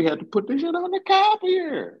piece, we had to put this shit on the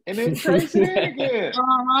copier and then trace it in again.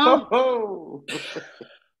 Oh.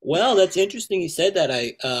 Well, that's interesting you said that.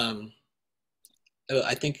 I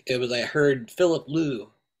think it was I heard Philip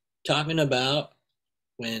Liu talking about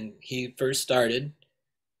when he first started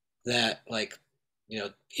that, like, he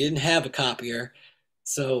didn't have a copier.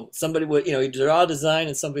 So somebody would, he'd draw a design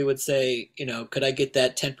and somebody would say, could I get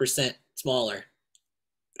that 10% smaller?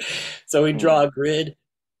 So we draw a grid,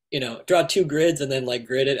 draw 2 grids and then like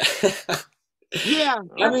grid it. Yeah, I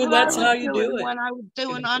that's mean, what I that's was how you doing do it. when I was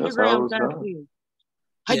doing That's how it underground was done. tattoos.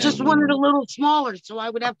 I Yeah. just wanted a little smaller, so I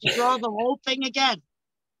would have to draw the whole thing again.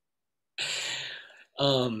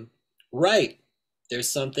 Right. There's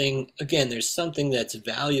something that's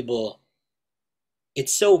valuable.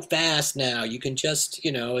 It's so fast now. You can just,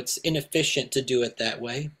 it's inefficient to do it that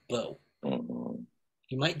way, but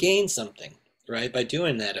you might gain something, right, by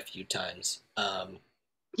doing that a few times.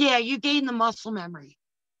 Yeah, you gain the muscle memory.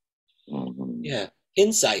 Yeah,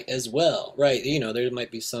 insight as well, right? There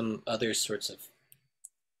might be some other sorts of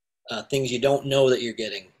things you don't know that you're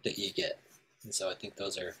getting that you get, and so I think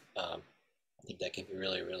those are, I think that can be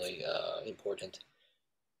really, really important.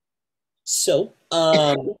 So,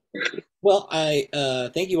 well, I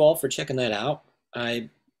thank you all for checking that out. I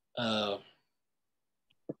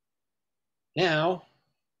now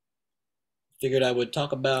figured I would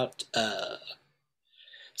talk about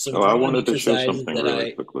some I drawing wanted to show exercises something that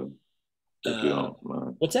really quickly, if you don't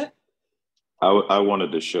mind. What's that? I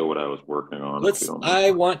wanted to show what I was working on. If you don't mind.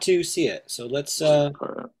 I want to see it. So let's Right.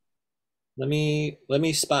 let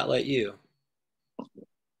me spotlight you.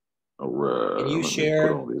 All right. Can you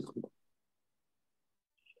share?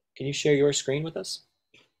 Can you share your screen with us?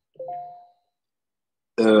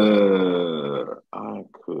 I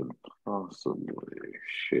could possibly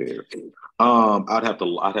share. I'd have to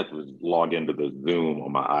log into the Zoom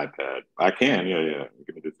on my iPad. I can, yeah.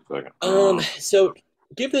 Give me just a second. So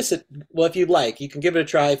give this well, if you'd like, you can give it a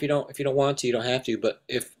try. If you don't want to, you don't have to. But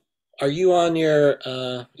are you on your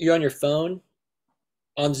phone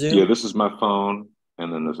on Zoom? Yeah, this is my phone,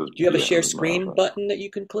 and then this is. Do you have a share screen button that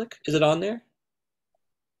you can click? Is it on there?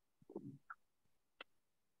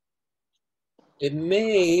 It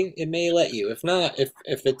may let you. If not, if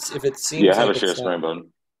it seems I have like a share screen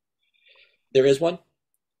button. There is one?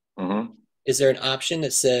 Mm-hmm. Is there an option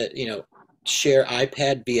that said, share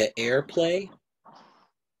iPad via AirPlay?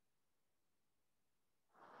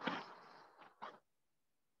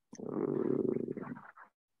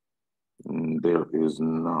 There is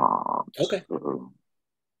not. Okay.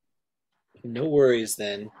 No worries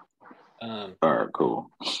then. All right, cool.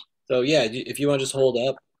 So yeah, if you want to just hold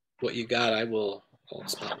up what you got, I'll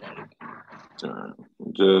spotlight it.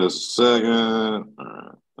 Just a second.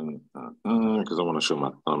 Because I want to show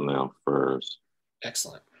my thumbnail first.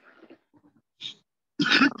 Excellent.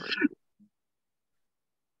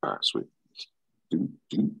 All right, sweet.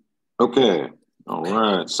 Okay. All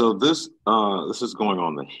right. So this is going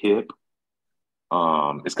on the hip.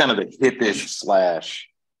 It's kind of the hippish slash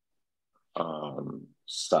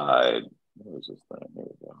side. What is this thing? Here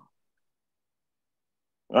we go.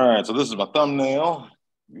 All right. So this is my thumbnail.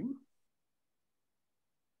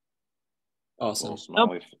 Awesome.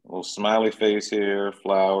 Little smiley face here,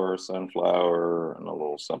 flower, sunflower, and a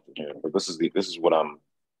little something here. But this is what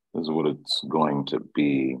it's going to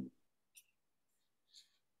be.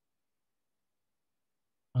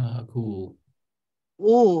 Cool.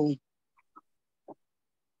 Ooh.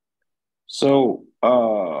 So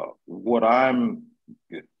what I'm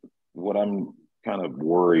kind of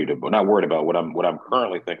worried about, not worried about, what I'm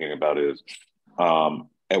currently thinking about is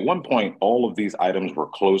at one point, all of these items were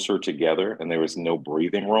closer together and there was no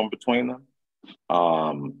breathing room between them.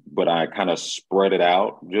 But I kind of spread it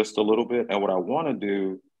out just a little bit. And what I want to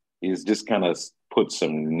do is just kind of put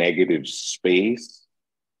some negative space,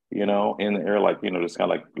 in the air, like, just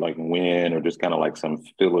kind of like wind, or just kind of like some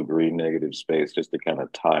filigree negative space, just to kind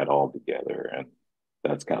of tie it all together. And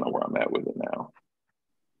that's kind of where I'm at with it now.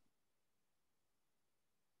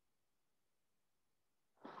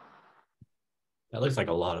 That looks like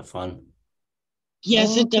a lot of fun.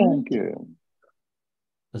 Yes, it does. Thank you.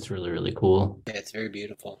 That's really, really cool. Yeah, it's very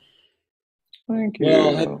beautiful. Thank you.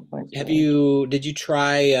 Well, did you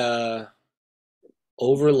try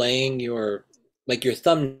overlaying your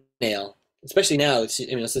thumbnail, especially now,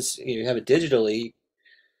 since you have it digitally,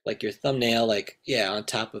 like your thumbnail, on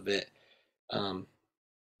top of it.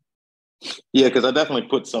 Yeah, because I definitely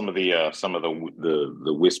put some of the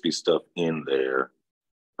wispy stuff in there.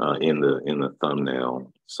 In the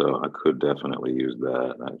thumbnail, so I could definitely use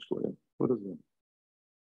that. Actually, what is it?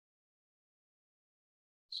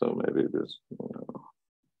 So maybe this.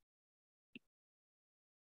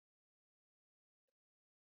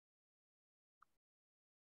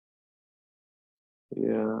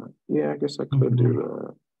 Yeah. I guess I could do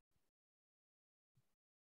that.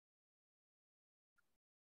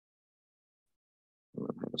 I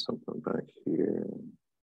have something back here.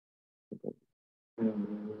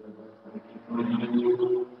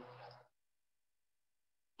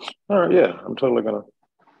 All right, yeah, I'm totally gonna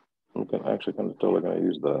I'm actually totally gonna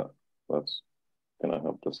use that. That's gonna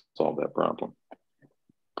help to solve that problem.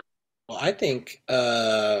 Well, I think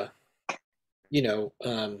you know,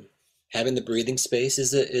 having the breathing space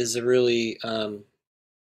is a really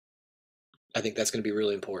I think that's going to be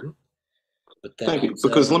really important. But then Thank you.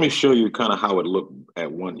 Because let also, me show you kind of how it looked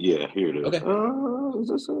at one. Yeah, here it is. okay, Is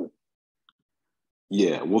this it?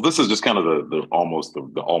 Yeah. Well, this is just kind of the almost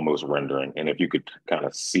rendering, and if you could kind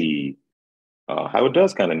of see how it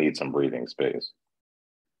does kind of need some breathing space,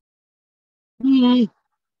 Mhm.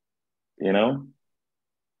 you know.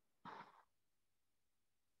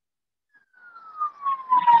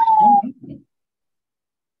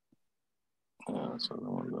 So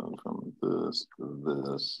then we're going from this to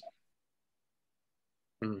this.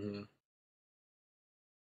 hmm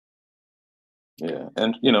Yeah,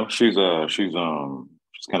 and you know she's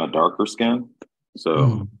kind of darker skin, so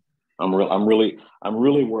Mm-hmm. I'm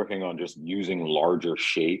really working on just using larger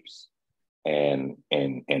shapes and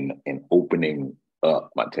opening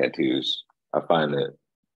up my tattoos. I find that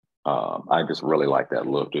I just really like that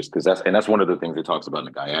look, just because that's one of the things it talks about in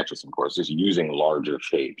the Gayatris course, just using larger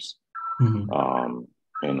shapes, Mm-hmm. um,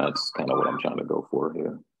 and that's kind of what I'm trying to go for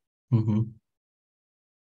here. Mm-hmm.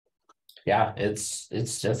 Yeah, it's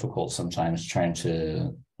difficult sometimes trying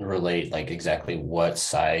to relate like exactly what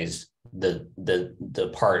size the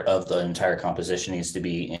part of the entire composition needs to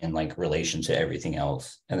be in like relation to everything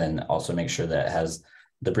else, and then also make sure that it has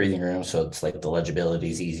the breathing room so it's like the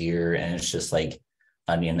legibility is easier, and it's just like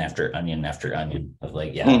onion after onion after onion of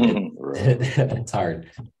like Right. it's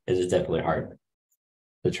hard. It is definitely hard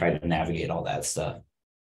to try to navigate all that stuff.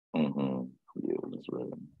 Mm-hmm. Yeah, that's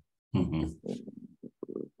right. Mm-hmm.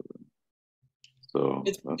 So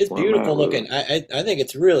that's it's where I'm beautiful at with looking. it. I think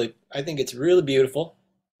it's really beautiful.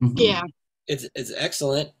 Yeah. Mm-hmm. It's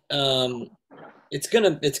excellent. It's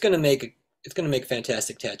gonna make a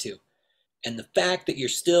fantastic tattoo. And the fact that you're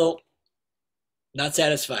still not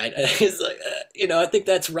satisfied is like, I think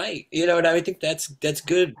that's right. You know, and I think that's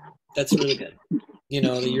good. That's really good. You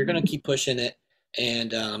know, that you're gonna keep pushing it,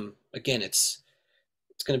 and again, it's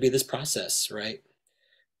gonna be this process, right?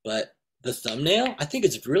 But the thumbnail, I think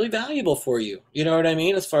it's really valuable for you. You know what I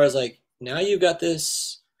mean? As far as like now you've got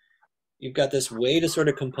this way to sort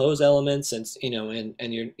of compose elements, and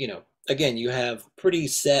and you're again, you have pretty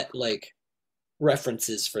set like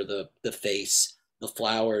references for the face, the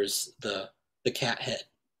flowers, the cat head.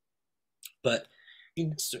 But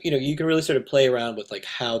you can really sort of play around with like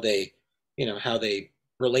how they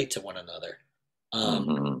relate to one another. Um,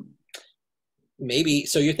 Mm-hmm. maybe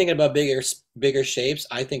so you're thinking about bigger shapes.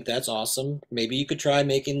 I think that's awesome. Maybe you could try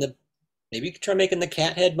making the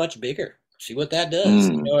cat head much bigger. See what that does.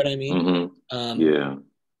 You know Mm. what I mean? Mm-hmm. Um, Yeah.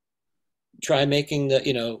 try making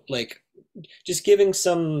the like just giving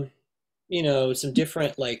some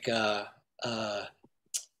different like uh, um,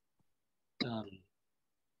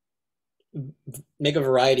 make a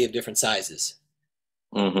variety of different sizes.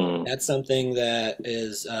 Mm-hmm. That's something that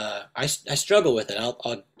is I struggle with it.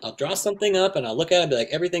 I'll draw something up and I'll look at it and be like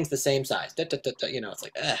everything's the same size. Da, da, da, da, it's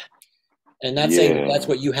like and not saying that that's Yeah.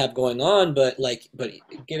 what you have going on, but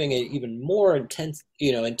giving it even more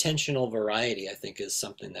intentional variety. I think is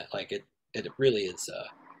something that like it really is.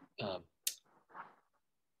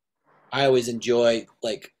 I always enjoy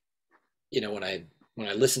like when I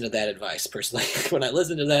listen to that advice personally. When I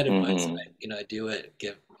listen to that advice, Mm-hmm. I do it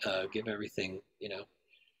give everything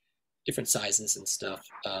different sizes and stuff.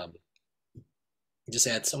 Just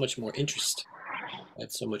add so much more interest,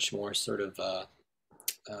 add so much more sort of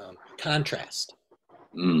contrast.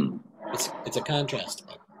 Mm. It's a contrast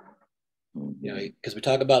thing, Mm-hmm. because we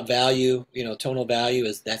talk about value. Tonal value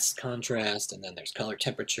is that's contrast, and then there's color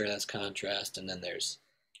temperature, that's contrast, and then there's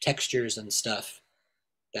textures and stuff,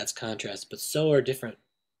 that's contrast. But so are different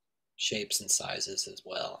shapes and sizes as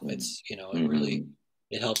well. It's it really Mm-hmm.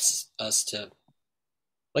 it helps us to,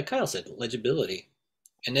 like Kyle said, legibility,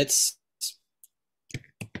 and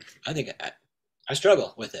I think I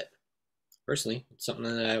struggle with it personally. It's something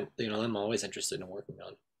that I'm always interested in working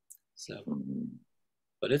on. So, Mm-hmm.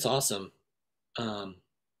 but it's awesome. Um,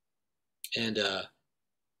 and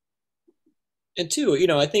two,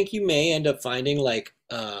 I think you may end up finding like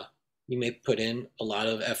you may put in a lot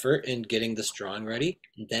of effort in getting this drawing ready.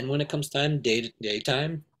 And then when it comes time,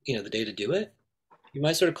 daytime, the day to do it, you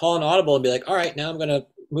might sort of call an audible and be like, all right, now I'm gonna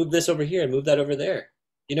move this over here and move that over there.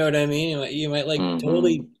 You know what I mean? You might like Mm-hmm.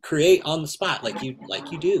 totally create on the spot like you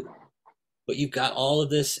do. But you've got all of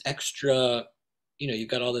this extra, you've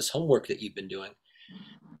got all this homework that you've been doing,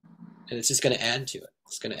 and it's just going to add to it.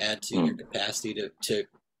 It's going to add to your capacity to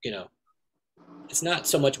you know it's not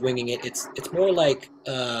so much winging it. It's more like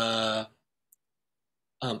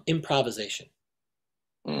improvisation,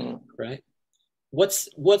 Mm. right? What's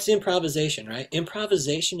improvisation, right?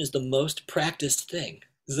 Improvisation is the most practiced thing.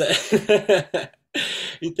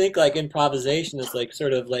 You think like improvisation is like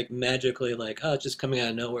sort of like magically like, oh, it's just coming out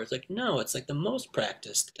of nowhere. It's like, no, it's like the most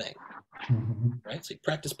practiced thing, right? It's like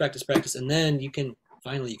practice, practice, practice, and then you can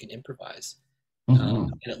finally you can improvise.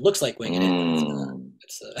 And it looks like winging it, but it's not. Mm.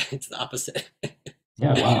 It's the opposite.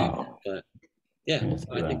 Yeah, wow. Wow. But yeah, Yes,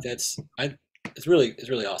 I think yeah. it's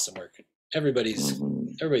really awesome work. Everybody's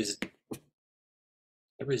Mhm. everybody's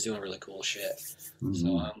doing really cool shit.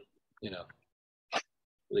 So you know,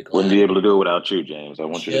 really glad. Wouldn't be able to do it without you, James. I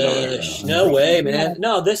want you to know that. Shush, no way, man.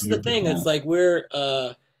 No, this is the thing. It's 100%. like we're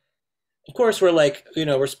of course we're like,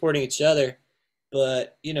 we're supporting each other,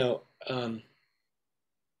 but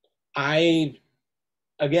I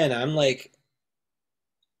again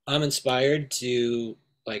I'm inspired to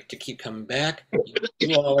like to keep coming back.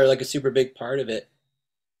 You all are like a super big part of it.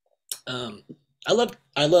 I love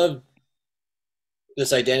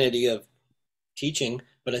this identity of teaching,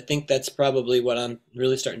 but I think that's probably what I'm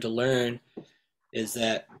really starting to learn is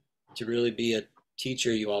that to really be a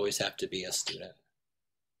teacher, you always have to be a student.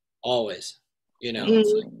 Always,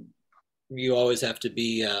 it's like you always have to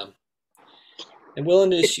be and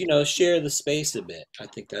willing to share the space a bit. I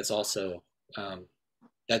think that's also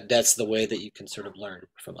that's the way that you can sort of learn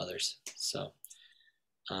from others. So,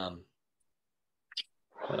 but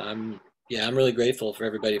I'm really grateful for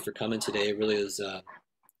everybody for coming today. It really is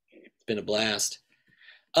it's been a blast.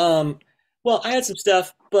 Well, I had some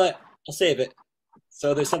stuff, but I'll save it.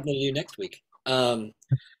 So there's something to do next week.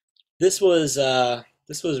 This was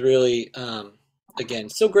really again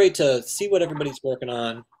so great to see what everybody's working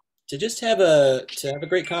on, to just have a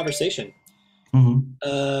great conversation.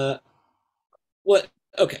 What?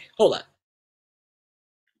 Okay, hold on.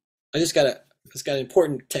 I just got an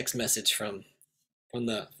important text message from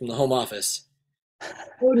the home office.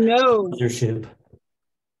 Oh no. Leadership.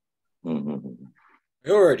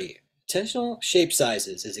 Priority. Intentional shape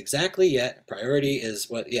sizes is exactly priority is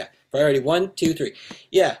what priority 1, 2, 3.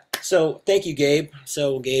 Yeah. So thank you, Gabe.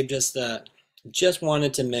 So Gabe just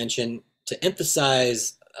wanted to mention, to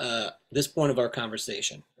emphasize this point of our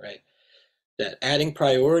conversation, right? That adding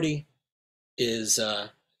priority is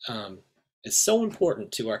so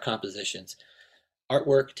important to our compositions,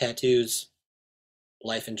 artwork, tattoos,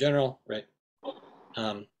 life in general, right?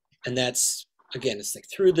 And that's again, it's like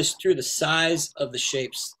through the size of the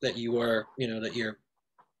shapes that you are, that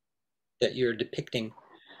you're depicting.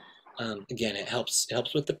 Again, it helps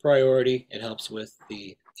with the priority. It helps with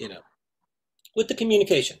the with the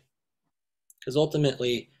communication, because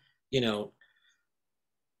ultimately, the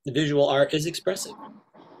visual art is expressive.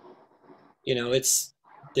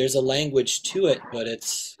 There's a language to it, but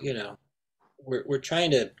it's we're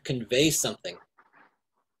trying to convey something.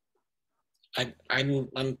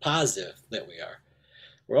 I'm positive that we are.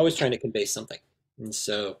 We're always trying to convey something, and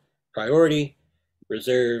so priority,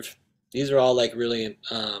 reserve, these are all like really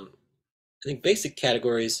I think basic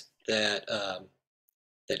categories that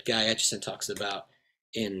that Guy Aitchison talks about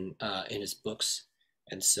in his books.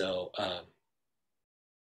 And so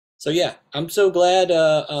yeah, I'm so glad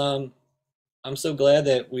that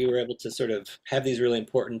we were able to sort of have these really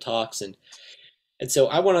important talks, and so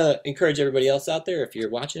I want to encourage everybody else out there, if you're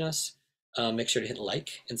watching us, make sure to hit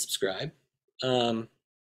like and subscribe, and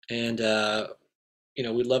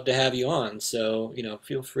we'd love to have you on. So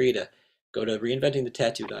feel free to go to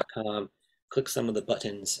reinventingthetattoo.com, click some of the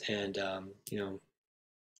buttons, and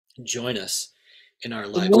join us in our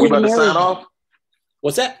live. Are we about to sign off?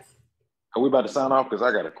 What's that? Are we about to sign off? Because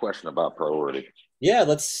I got a question about priority. Yeah,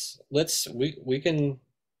 we can,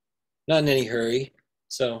 not in any hurry.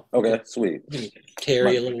 So okay, sweet.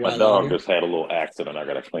 Terry a little while. My dog just had a little accident. I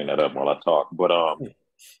gotta clean that up while I talk. But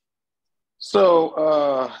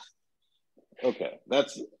okay,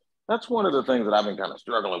 that's one of the things that I've been kind of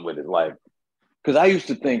struggling with, is like, because I used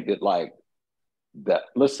to think that like that.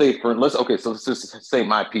 Let's just say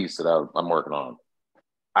my piece that I'm working on.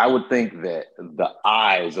 I would think that the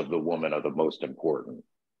eyes of the woman are the most important,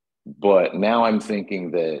 but now I'm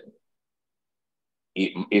thinking that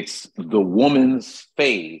it's the woman's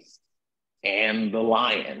face and the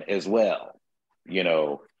lion as well,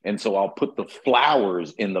 And so I'll put the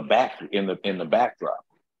flowers in the backdrop.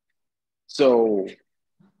 So,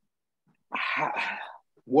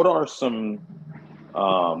 what are some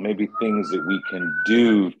maybe things that we can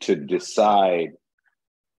do to decide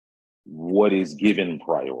what is given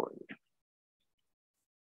priority?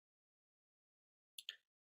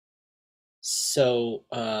 So,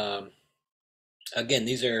 again,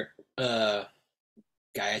 these are Guy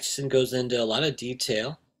Aitchison goes into a lot of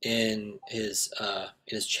detail in his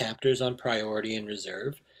chapters on priority and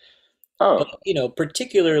reserve. Oh. But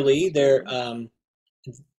particularly the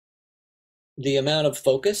amount of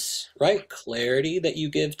focus, right? Clarity that you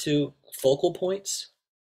give to focal points,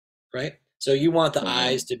 right? So you want the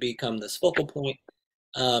eyes to become this focal point.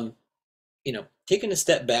 Taking a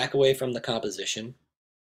step back away from the composition,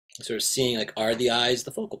 sort of seeing like, are the eyes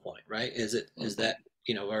the focal point, right? Is that,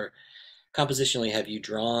 or compositionally, have you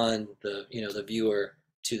drawn the viewer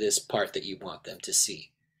to this part that you want them to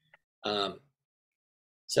see?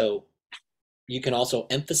 So you can also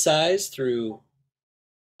emphasize through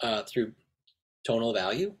tonal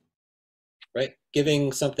value, right?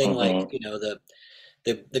 Giving something like,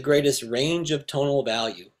 the greatest range of tonal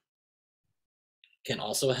value can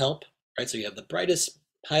also help, right? So you have the brightest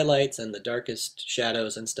highlights and the darkest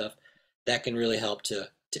shadows and stuff. That can really help to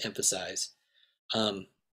emphasize the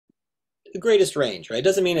greatest range, right? It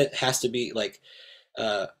doesn't mean it has to be like,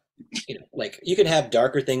 like you could have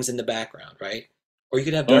darker things in the background, right? Or you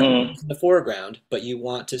could have darker things in the foreground, but you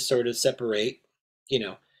want to sort of separate,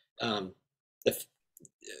 the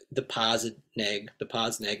pos-neg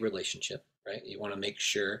relationship, right? You want to make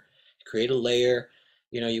sure, create a layer,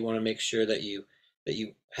 you want to make sure that you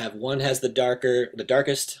have one has the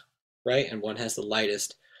darkest, right? And one has the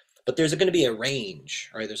lightest, but there's going to be a range,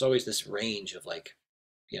 right? There's always this range of like,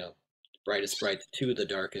 brightest bright to the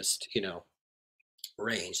darkest,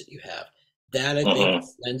 range that you have. That I think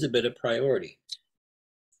lends a bit of priority.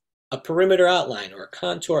 A perimeter outline or a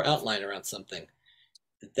contour outline around something,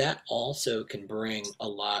 that also can bring a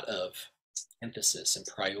lot of emphasis and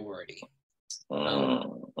priority.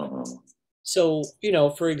 So,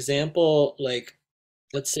 for example, like,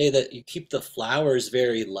 let's say that you keep the flowers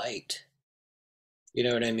very light. You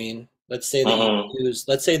know what I mean? Let's say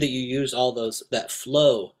that you use all that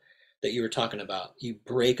flow that you were talking about. You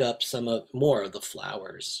break up more of the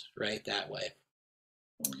flowers, right? That way.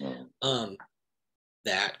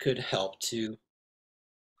 That could help to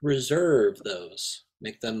reserve those,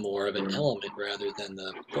 make them more of an element rather than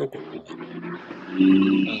the focal point.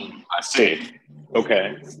 I see.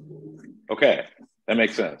 Okay, that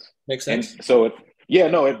makes sense. Makes sense. And so it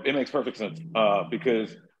makes perfect sense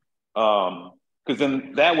because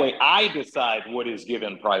then that way I decide what is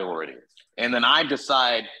given priority, and then I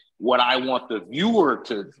decide what I want the viewer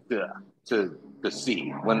to see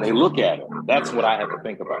when they look at it. That's what I have to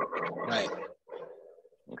think about. Right.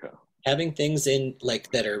 Okay. Having things in like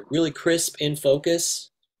that are really crisp in focus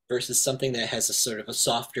versus something that has a sort of a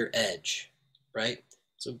softer edge, right?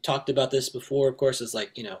 So we've talked about this before, of course. It's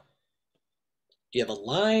like, do you have a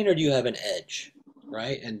line or do you have an edge,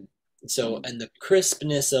 right? And so, and the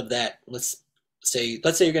crispness of that, let's say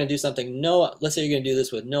you're going to do something, let's say you're going to do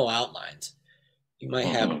this with no outlines. You might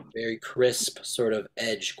have a very crisp sort of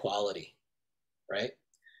edge quality, right?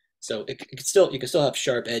 So you can still have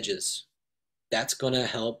sharp edges. That's going to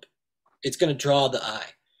help. It's going to draw the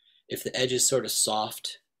eye. If the edge is sort of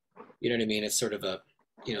soft, you know what I mean? It's sort of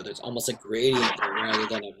there's almost a gradient rather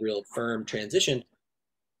than a real firm transition.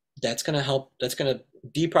 That's going to help. That's going to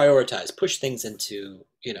deprioritize, push things into,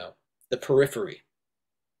 the periphery,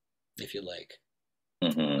 if you like.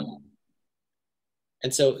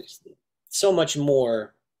 And so much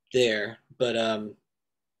more there. But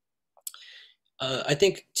I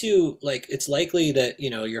think too, like it's likely that,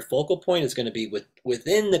 your focal point is going to be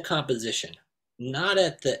within the composition, not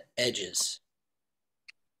at the edges.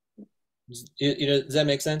 Does that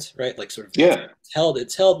make sense? Right? Like sort of,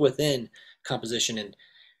 it's held within composition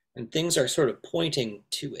and things are sort of pointing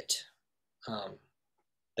to it. I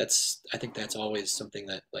think that's always something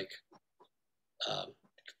that like,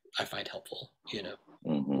 I find helpful,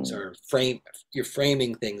 sort of you're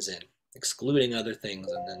framing things in, excluding other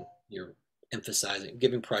things, and then you're emphasizing,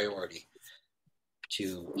 giving priority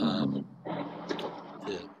to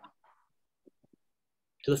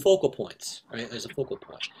the focal points, right? There's a focal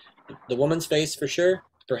point. The woman's face for sure.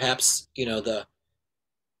 Perhaps,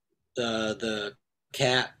 the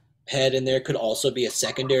cat head in there could also be a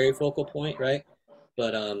secondary focal point, right?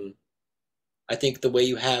 But I think the way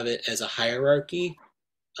you have it as a hierarchy,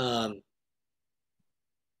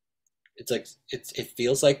 it's like it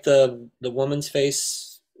feels like the woman's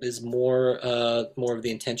face is more of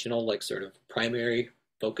the intentional, like sort of primary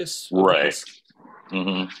focus. Right.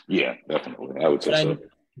 Yeah, definitely. I would say so.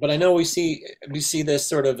 But I know we see this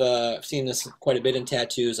sort of I've seen this quite a bit in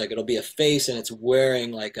tattoos. Like it'll be a face and it's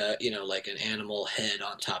wearing like like an animal head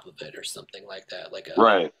on top of it or something like that.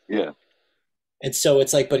 Right. Yeah. And so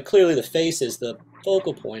it's like, but clearly the face is the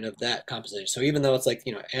focal point of that composition. So even though it's like,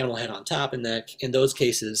 animal head on top, in those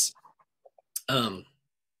cases, I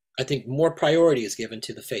think more priority is given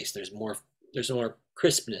to the face. There's more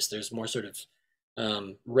crispness. There's more sort of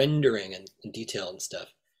rendering and detail and stuff,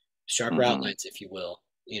 sharper outlines, if you will.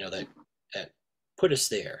 That put us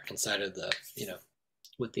there inside of the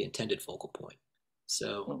with the intended focal point.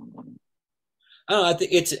 So I don't know. I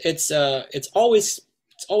think it's always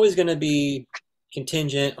going to be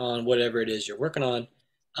contingent on whatever it is you're working on.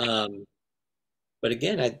 But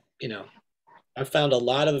again, I've found a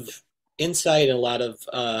lot of insight and a lot of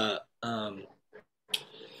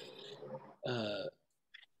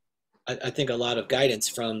I think a lot of guidance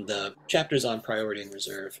from the chapters on priority and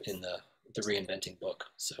reserve in the Reinventing book.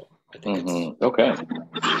 So I think it's okay.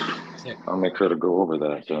 Yeah. I'll make sure to go over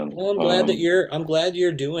that. Well, I'm glad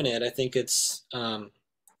you're doing it. I think it's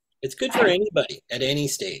good for anybody at any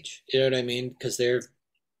stage. You know what I mean? Because a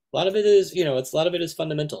lot of it is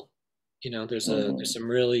fundamental. There's some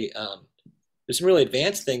really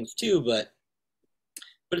advanced things too, but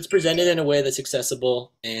it's presented in a way that's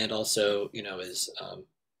accessible and also is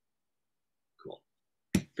cool.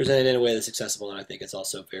 Presented in a way that's accessible, and I think it's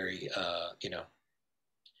also very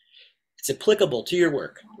it's applicable to your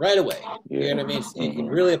work right away. You know what I mean? You can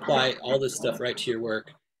really apply all this stuff right to your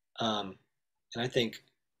work. And I think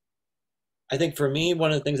for me,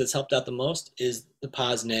 one of the things that's helped out the most is the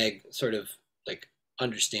pos-neg sort of like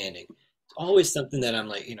understanding. It's always something that I'm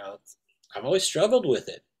like, I've always struggled with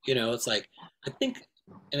it. It's like, I think,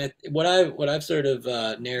 and what I've sort of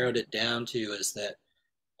narrowed it down to is that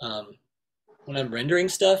when I'm rendering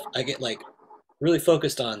stuff, I get like really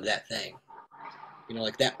focused on that thing.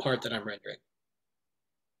 Like that part that I'm rendering,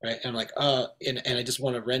 right? And I'm like, and I just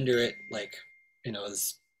want to render it like,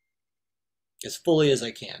 as fully as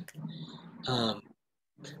I can.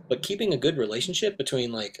 But keeping a good relationship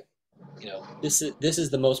between like, this is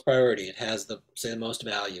the most priority. It has the most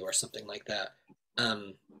value or something like that.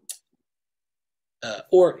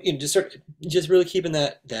 Or just really keeping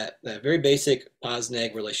that very basic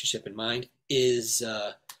pos-neg relationship in mind is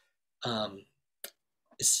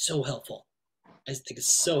so helpful. I think it's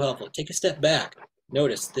so helpful. Take a step back.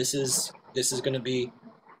 Notice this is going to be,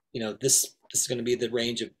 this is going to be the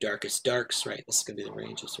range of darkest darks, right? This is going to be the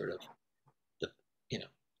range of sort of the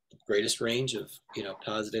greatest range of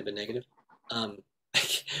positive and negative.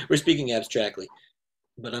 We're speaking abstractly,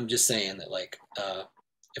 but I'm just saying that like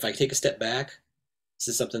if I take a step back, this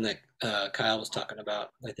is something that Kyle was talking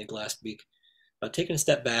about, I think last week, about taking a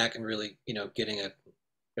step back and really getting a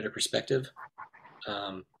better perspective.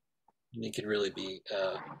 It can really be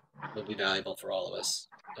will be valuable for all of us,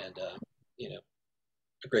 and a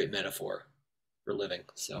great metaphor for living.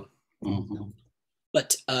 So,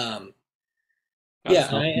 but yeah,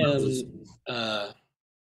 I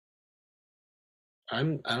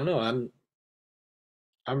am. I don't know.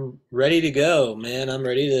 I'm ready to go, man. I'm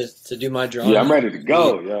ready to do my drawing. Yeah, I'm ready to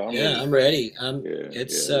go. I'm ready.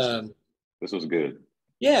 This was good.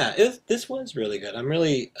 Yeah, this was really good. I'm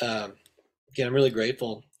really again, I'm really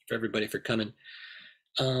grateful for everybody for coming.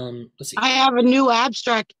 Let's see. I have a new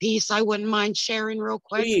abstract piece I wouldn't mind sharing real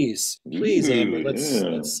quick. Please, Amber,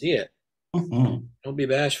 let's see it. Don't be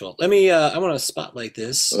bashful. Let me. I want to spotlight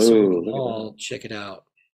this so we can all check it out.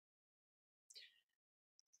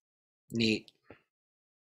 Neat.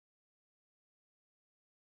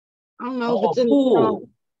 I don't know if it's in the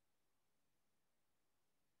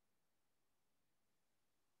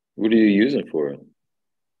What are you using for it?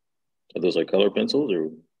 Are those like color pencils or?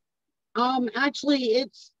 Actually,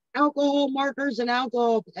 it's alcohol markers and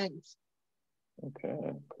alcohol pens.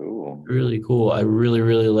 Okay, cool. Really cool. I really,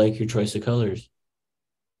 really like your choice of colors.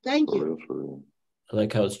 Thank you. I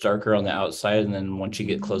like how it's darker on the outside, and then once you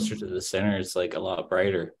get closer to the center, it's like a lot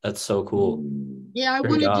brighter. That's so cool. Yeah, I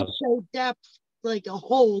wanted to show depth, like a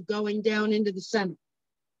hole going down into the center.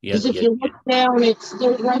 Because if you look down, it's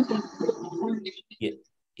still right there.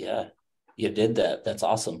 Yeah, you did that. That's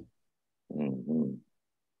awesome.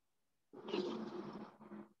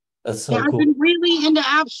 That's so cool. I've been really into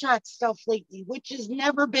abstract stuff lately, which has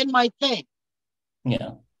never been my thing.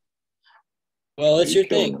 Yeah. Well, it's your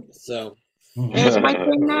thing, so. It's my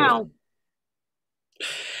thing now.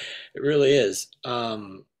 It really is.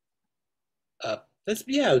 That's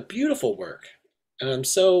beautiful work, and I'm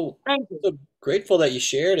so grateful that you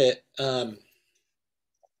shared it. I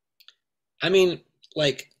mean,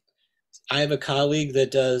 like, I have a colleague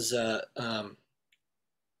that does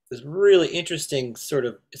this really interesting sort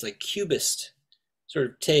of, it's like cubist sort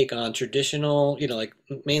of take on traditional, like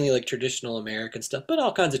mainly like traditional American stuff, but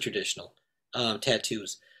all kinds of traditional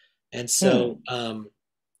tattoos. And so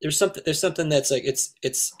there's something that's like it's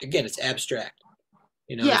abstract,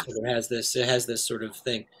 Yeah. So it has this sort of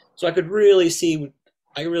thing. So I could really see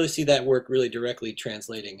that work really directly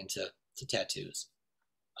translating into tattoos.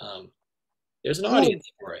 there's an Cool. audience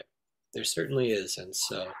for it. There certainly is. And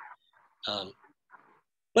so,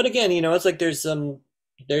 but again, it's like there's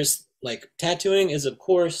like tattooing is of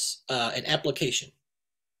course an application. I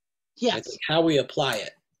Yes. think how we apply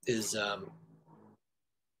it is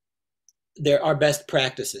there are best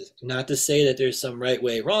practices. Not to say that there's some right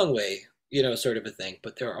way, wrong way, sort of a thing,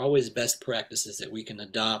 but there are always best practices that we can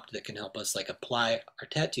adopt that can help us like apply our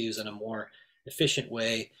tattoos in a more efficient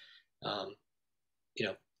way. Um,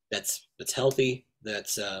 that's healthy.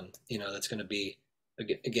 That's that's going to be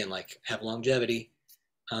again like have longevity.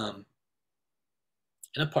 Um,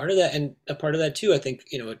 and a part of that too, I think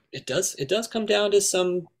it does come down to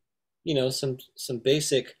some some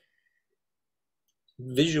basic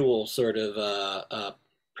visual sort of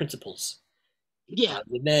principles. Yeah.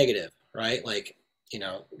 The negative, right? Like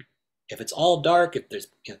if it's all dark, if there's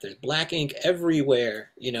black ink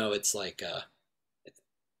everywhere, it's like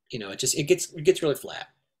it gets really flat.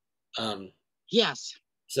 Yes.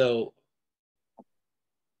 So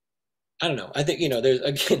I don't know. I think there's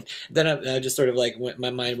again. Then I just sort of like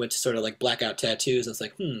my mind went to sort of like blackout tattoos. I was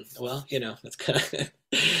like, well, that's kind of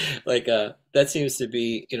like that seems to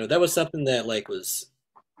be that was something that like was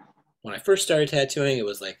when I first started tattooing. It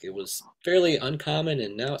was fairly uncommon,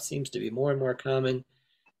 and now it seems to be more and more common.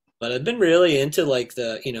 But I've been really into like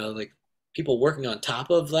the like people working on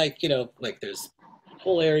top of like like there's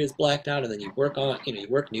whole areas blacked out, and then you work on you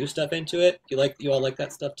work new stuff into it. You all like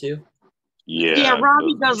that stuff too? Yeah,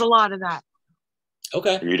 Robbie does a lot of that.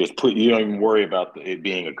 Okay. You don't even worry about it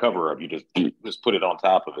being a cover up. You just put it on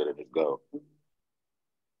top of it and just go.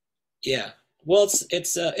 Yeah. Well,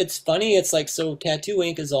 it's funny. It's like so tattoo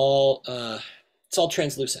ink is all it's all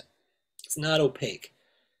translucent. It's not opaque.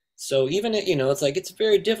 So even it's like it's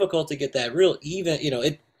very difficult to get that real even.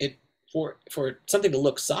 It for something to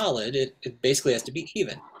look solid, it basically has to be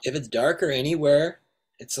even. If it's darker anywhere,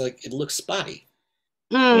 it's like it looks spotty.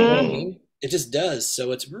 You know what I mean? It just does.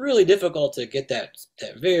 So it's really difficult to get that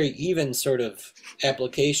very even sort of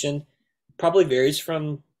application. Probably varies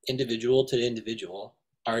from individual to individual,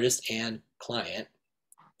 artist and client.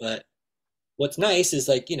 But what's nice is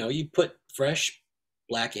like, you put fresh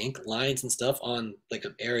black ink lines and stuff on like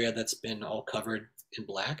an area that's been all covered in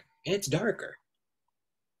black and it's darker.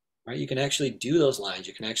 Right? You can actually do those lines.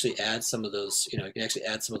 You can actually add some of those, you can actually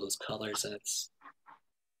add some of those colors and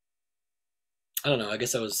I don't know. I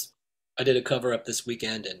guess I did a cover up this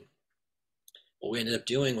weekend, and what we ended up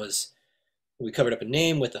doing was we covered up a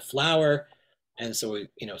name with a flower, and so we,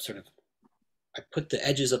 sort of, I put the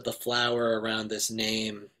edges of the flower around this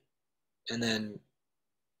name, and then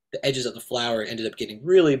the edges of the flower ended up getting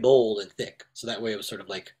really bold and thick, so that way it was sort of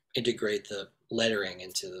like integrate the lettering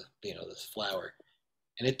into this flower,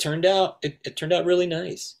 and it turned out really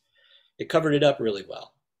nice. It covered it up really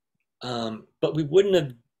well, but we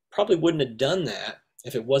probably wouldn't have done that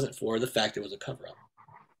if it wasn't for the fact it was a cover up.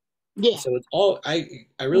 Yeah. So it's all I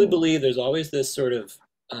really believe there's always this sort of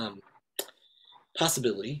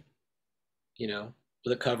possibility, with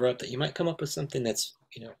a cover up that you might come up with something that's,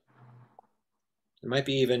 it might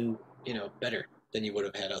be even, better than you would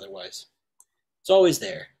have had otherwise. It's always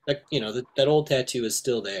there. Like, that old tattoo is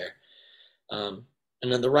still there. And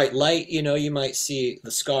in the right light, you might see the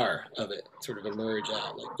scar of it sort of emerge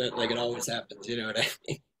out like that, like it always happens. You know what I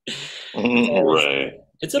mean? Right.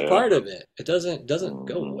 It's a part of it. It doesn't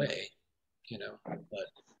go away,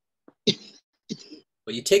 but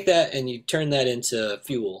you take that and you turn that into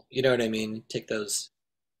fuel. You know what I mean? Take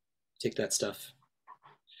that stuff.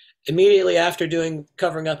 Immediately after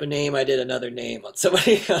covering up a name, I did another name on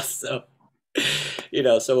somebody else. So,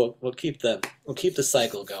 so we'll keep the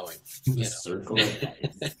cycle going. The circle.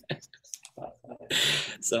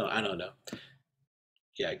 So I don't know.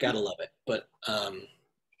 Yeah, I gotta love it. But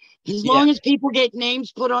as long as people get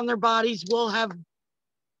names put on their bodies, we'll have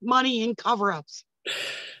money in cover-ups.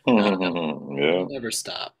 Yeah. They'll never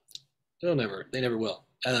stop. They never will.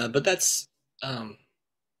 But that's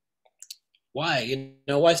why,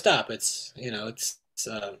 why stop? It's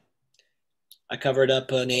I covered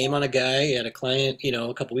up a name on a guy. He had a client,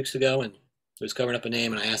 a couple weeks ago, and he was covering up a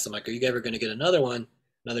name, and I asked him, like, are you ever going to get another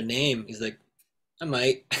name? He's like, I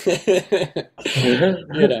might.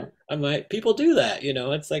 I might. People do that,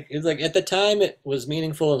 it's like at the time it was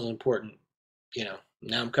meaningful, it was important,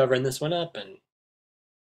 now I'm covering this one up and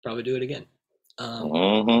probably do it again.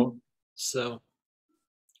 So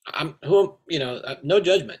no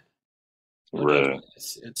judgment. Right.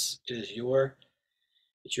 It is your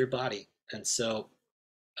body. And so,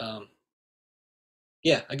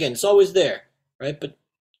 again, it's always there, right? But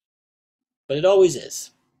it always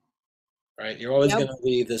is, right? You're always going to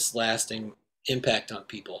leave this lasting impact on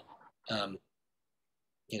people.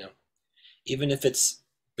 even if it's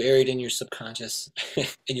buried in your subconscious,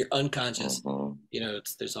 in your unconscious, Mhm.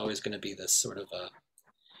 there's always going to be this sort of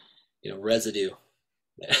residue.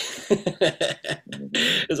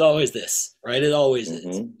 Mhm. There's always this, right? It always is.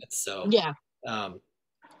 Mhm. And so, Yeah.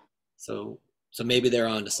 so maybe they're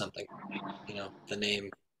onto something.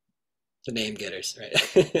 The name getters,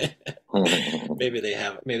 right? maybe they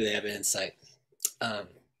have an insight. Um,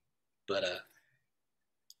 but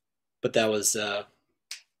that was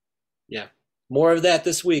more of that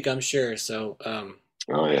this week, I'm sure. So Oh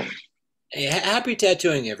yeah. hey, happy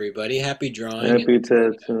tattooing, everybody. Happy drawing. Happy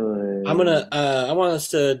tattooing. I want us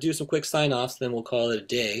to do some quick sign-offs, then we'll call it a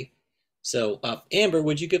day. So Amber,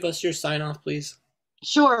 would you give us your sign-off, please?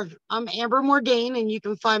 Sure. I'm Amber Morgaine, and you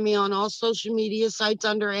can find me on all social media sites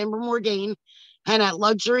under Amber Morgaine and at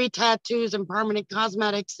Luxury Tattoos and Permanent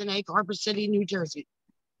Cosmetics in Egg Harbor City, New Jersey.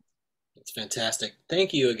 That's fantastic.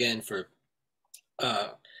 Thank you again for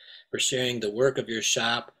sharing the work of your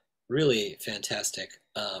shop. Really fantastic.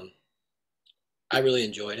 I really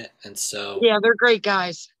enjoyed it, and so Yeah, they're great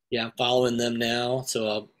guys. yeah, I'm following them now, so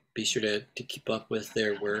I'll be sure to keep up with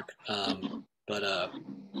their work. But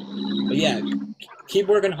yeah, keep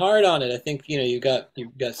working hard on it. I think you've got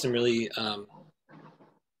some really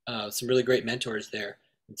great mentors there,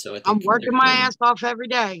 and so I think I'm working my ass off every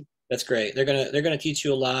day. that's great. They're gonna teach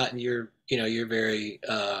you a lot, and you're very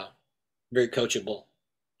very coachable.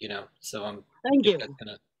 So Thank you. that's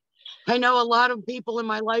gonna. I know a lot of people in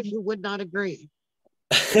my life who would not agree.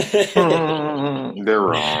 They're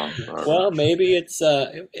wrong. Well, maybe it's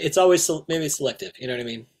always maybe selective. You know what I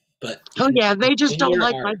mean? But Oh yeah, they just don't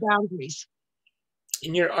like art, my boundaries.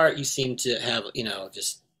 in your art, you seem to have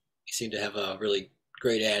a really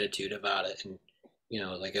great attitude about it, and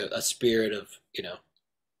like a spirit of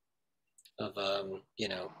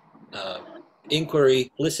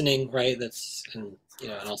inquiry, listening, right? That's and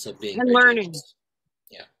also being and very learning. generous.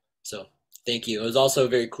 Yeah. So thank you. It was also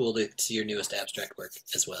very cool to see your newest abstract work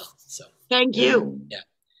as well. So thank you. Yeah.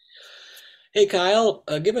 Hey Kyle,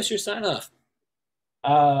 give us your sign off.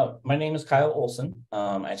 My name is Kyle Olson.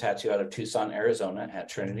 I tattoo out of Tucson, Arizona at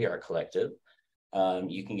Trinity Art Collective.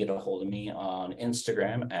 You can get a hold of me on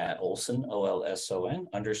Instagram at Olson, OLSON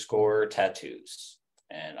 _tattoos.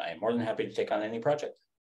 And I'm more than happy to take on any project.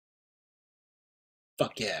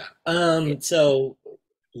 Fuck yeah. So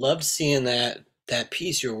loved seeing that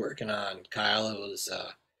piece you're working on, Kyle. It was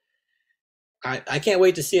I can't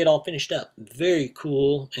wait to see it all finished up. Very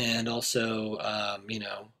cool, and also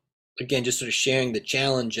again, just sort of sharing the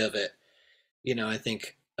challenge of it. I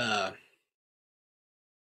think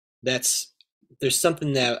there's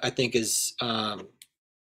something that I think is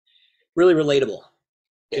really relatable.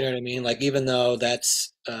 You know what I mean? Like, even though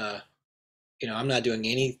that's I'm not doing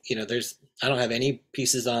any, I don't have any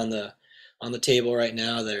pieces on the table right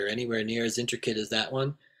now that are anywhere near as intricate as that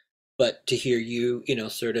one. But to hear you,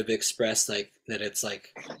 sort of express like that, it's like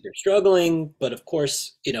you're struggling, but of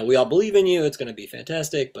course, we all believe in you. It's going to be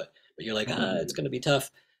fantastic, but you're like, it's going to be tough.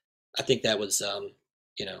 I think that was,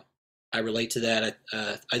 I relate to that.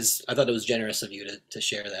 I thought it was generous of you to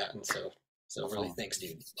share that, and so really, thanks,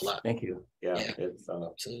 dude, a lot. Thank you. Yeah. It's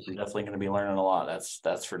absolutely. I'm definitely going to be learning a lot.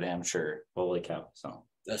 That's for damn sure. Holy cow! So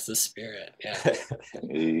that's the spirit. Yeah.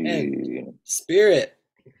 Hey. And Spirit,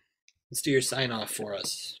 let's do your sign off for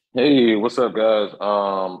us. Hey, what's up, guys?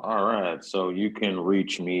 All right. So you can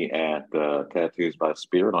reach me at Tattoos by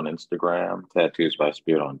Spirit on Instagram, Tattoos by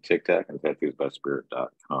Spirit on TikTok, and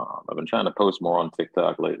tattoosbyspirit.com. I've been trying to post more on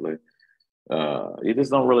TikTok lately. You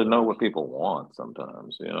just don't really know what people want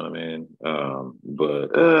sometimes, you know what I mean?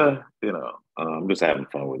 I'm just having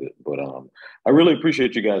fun with it. But I really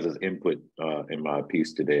appreciate you guys' input in my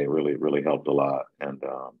piece today. It really, really helped a lot. And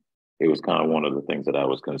it was kind of one of the things that I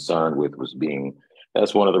was concerned with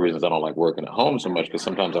that's one of the reasons I don't like working at home so much, because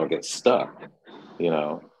sometimes I'll get stuck,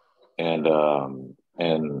 and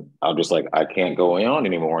I'm just like, I can't go on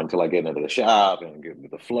anymore until I get into the shop and get into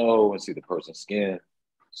the flow and see the person's skin.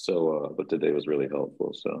 So, but today was really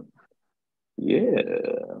helpful. So, yeah,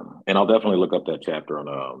 and I'll definitely look up that chapter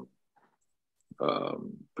on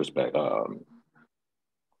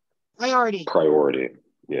priority.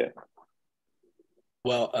 Yeah.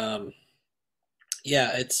 Well,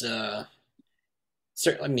 yeah, it's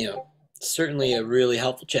certainly a really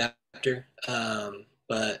helpful chapter.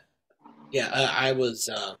 But yeah, I really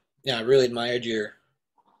admired your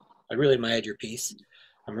piece.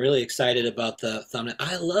 I'm really excited about the thumbnail.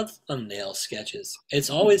 I love thumbnail sketches.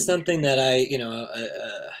 It's always something that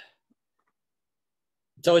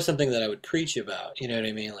it's always something that I would preach about. You know what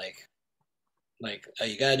I mean? Like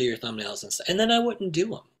you gotta do your thumbnails and stuff. And then I wouldn't do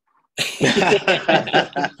them.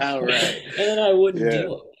 Right. And then I wouldn't do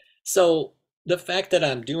them. So the fact that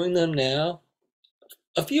I'm doing them now,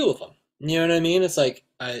 a few of them, you know what I mean? It's like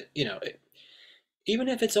even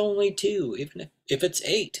if it's only two, even if it's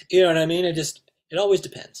eight, you know what I mean? It always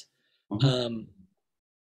depends. Mhm. Um,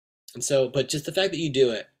 and so, but just the fact that you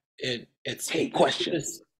do it, Hey, it gives you question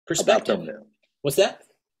this about perspective. thumbnails. What's that?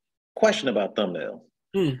 Question about thumbnails.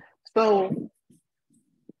 Hmm. So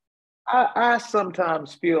I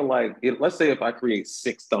sometimes feel like, let's say if I create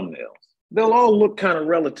 6 thumbnails, they'll all look kind of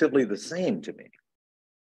relatively the same to me.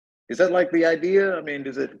 Is that like the idea? I mean,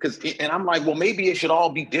 and I'm like, well, maybe it should all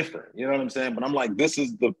be different. You know what I'm saying? But I'm like, this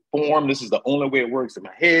is the form. This is the only way it works in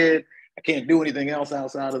my head. I can't do anything else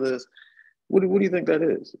outside of this. What do you think that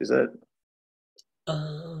is? Is that?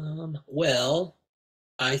 Well,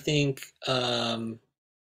 I think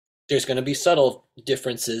there's going to be subtle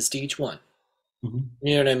differences to each one. Mhm.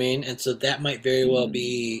 You know what I mean? And so that might very well Mm,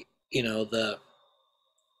 be, the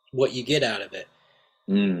what you get out of it.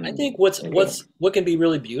 I think okay. what can be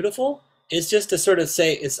really beautiful is just to sort of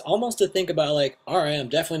say it's almost to think about like, all right, I'm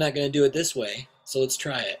definitely not going to do it this way, so let's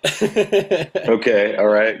try it. Okay. All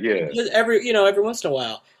right. Yeah. Just every once in a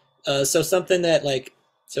while. So something that like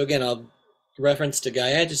so again, I'll reference to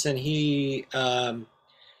Guy Aitchison. He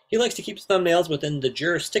likes to keep thumbnails within the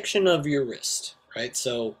jurisdiction of your wrist, right?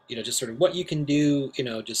 So just sort of what you can do,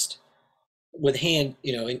 just with hand,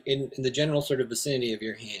 in the general sort of vicinity of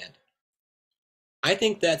your hand. I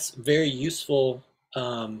think that's very useful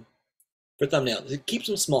for thumbnails. It keeps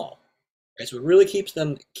them small, right? So it really keeps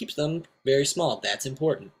them very small. That's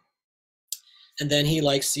important. And then he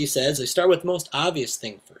says, they start with the most obvious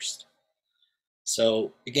thing first.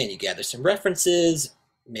 So again, you gather some references,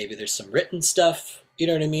 maybe there's some written stuff, you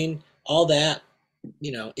know what I mean? All that,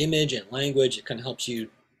 image and language, it kind of helps you,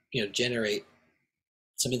 generate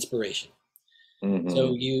some inspiration. So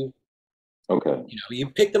Mm-hmm. you, Okay. you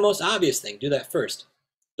pick the most obvious thing, do that first.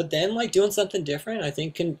 But then like doing something different, I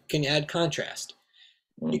think can add contrast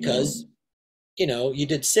because, Mm-hmm. you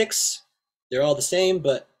did six, they're all the same,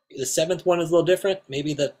 but the seventh one is a little different.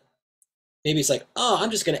 Maybe it's like, oh, I'm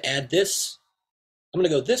just going to add this. I'm going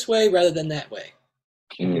to go this way rather than that way.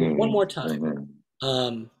 Do it one more time. Mm-hmm.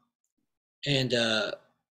 Um, and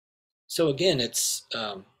so again,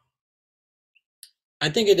 I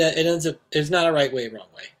think it ends up, it's not a right way, wrong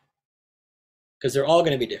way, because they're all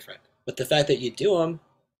going to be different. But the fact that you do them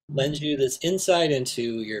lends you this insight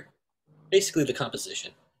into basically the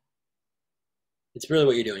composition. It's really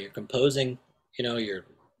what you're doing. You're composing, you're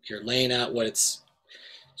laying out what it's,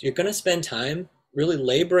 so you're going to spend time really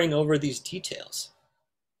laboring over these details,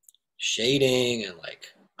 shading and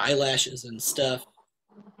like eyelashes and stuff,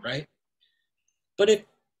 right? But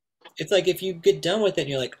it's like if you get done with it and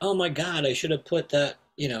you're like, oh my God, I should have put that,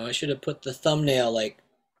 I should have put the thumbnail like,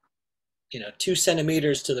 2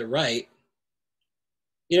 centimeters to the right.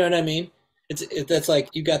 You know what I mean? That's like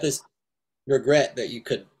you got this regret that you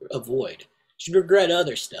could avoid. You should regret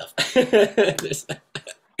other stuff. There's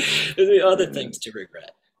other things to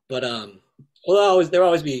regret. But well, there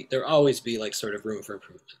always be like sort of room for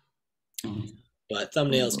improvement. Mhm. But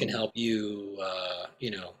thumbnails can Mm-hmm. help you,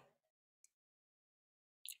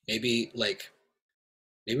 maybe like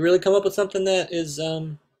maybe really come up with something that is,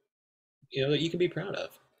 that you can be proud of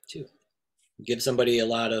too. Give somebody a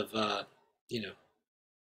lot of, you know,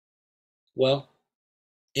 well,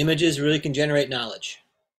 images really can generate knowledge.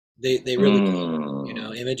 They really can.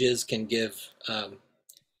 Mm-hmm. Images can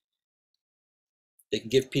they can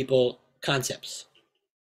give people concepts.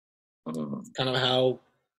 Mm-hmm. It's kind of how,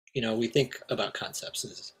 we think about concepts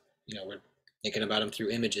is, we're thinking about them through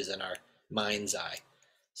images in our mind's eye.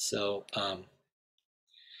 So,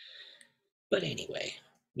 but anyway,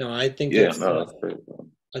 no, Yeah, no, that's great.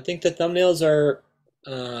 I think the thumbnails are,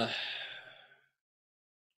 uh,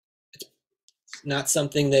 not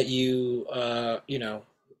something that you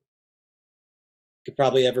could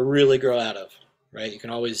probably ever really grow out of, right? You can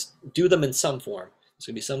always do them in some form. There's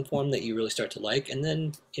gonna be some form that you really start to like, and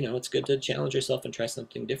then it's good to challenge yourself and try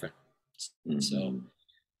something different. So Mm-hmm.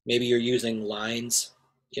 maybe you're using lines,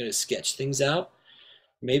 to sketch things out.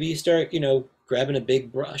 Maybe you start, grabbing a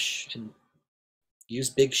big brush and use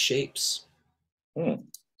big shapes.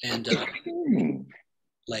 And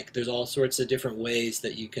like, there's all sorts of different ways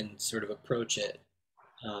that you can sort of approach it,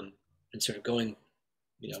 and sort of going,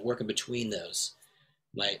 working between those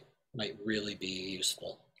might might really be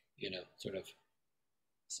useful. Sort of.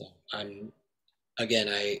 So again,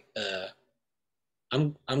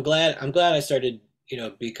 I'm glad I started,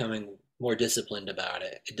 becoming more disciplined about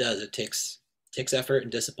it. It does. It takes effort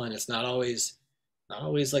and discipline. It's not always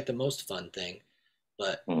like the most fun thing,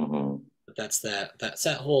 but Mm-hmm. that's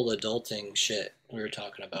that whole adulting shit we were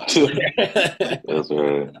talking about That's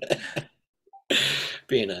earlier. right.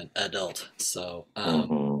 being an adult. So,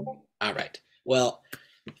 Mhm. all right. Well,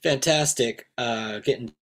 fantastic.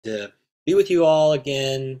 Getting to be with you all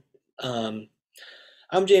again. I'm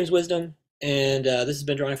James Wisdom, and this has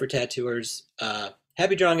been Drawing for Tattooers.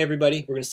 Happy drawing, everybody. We're going to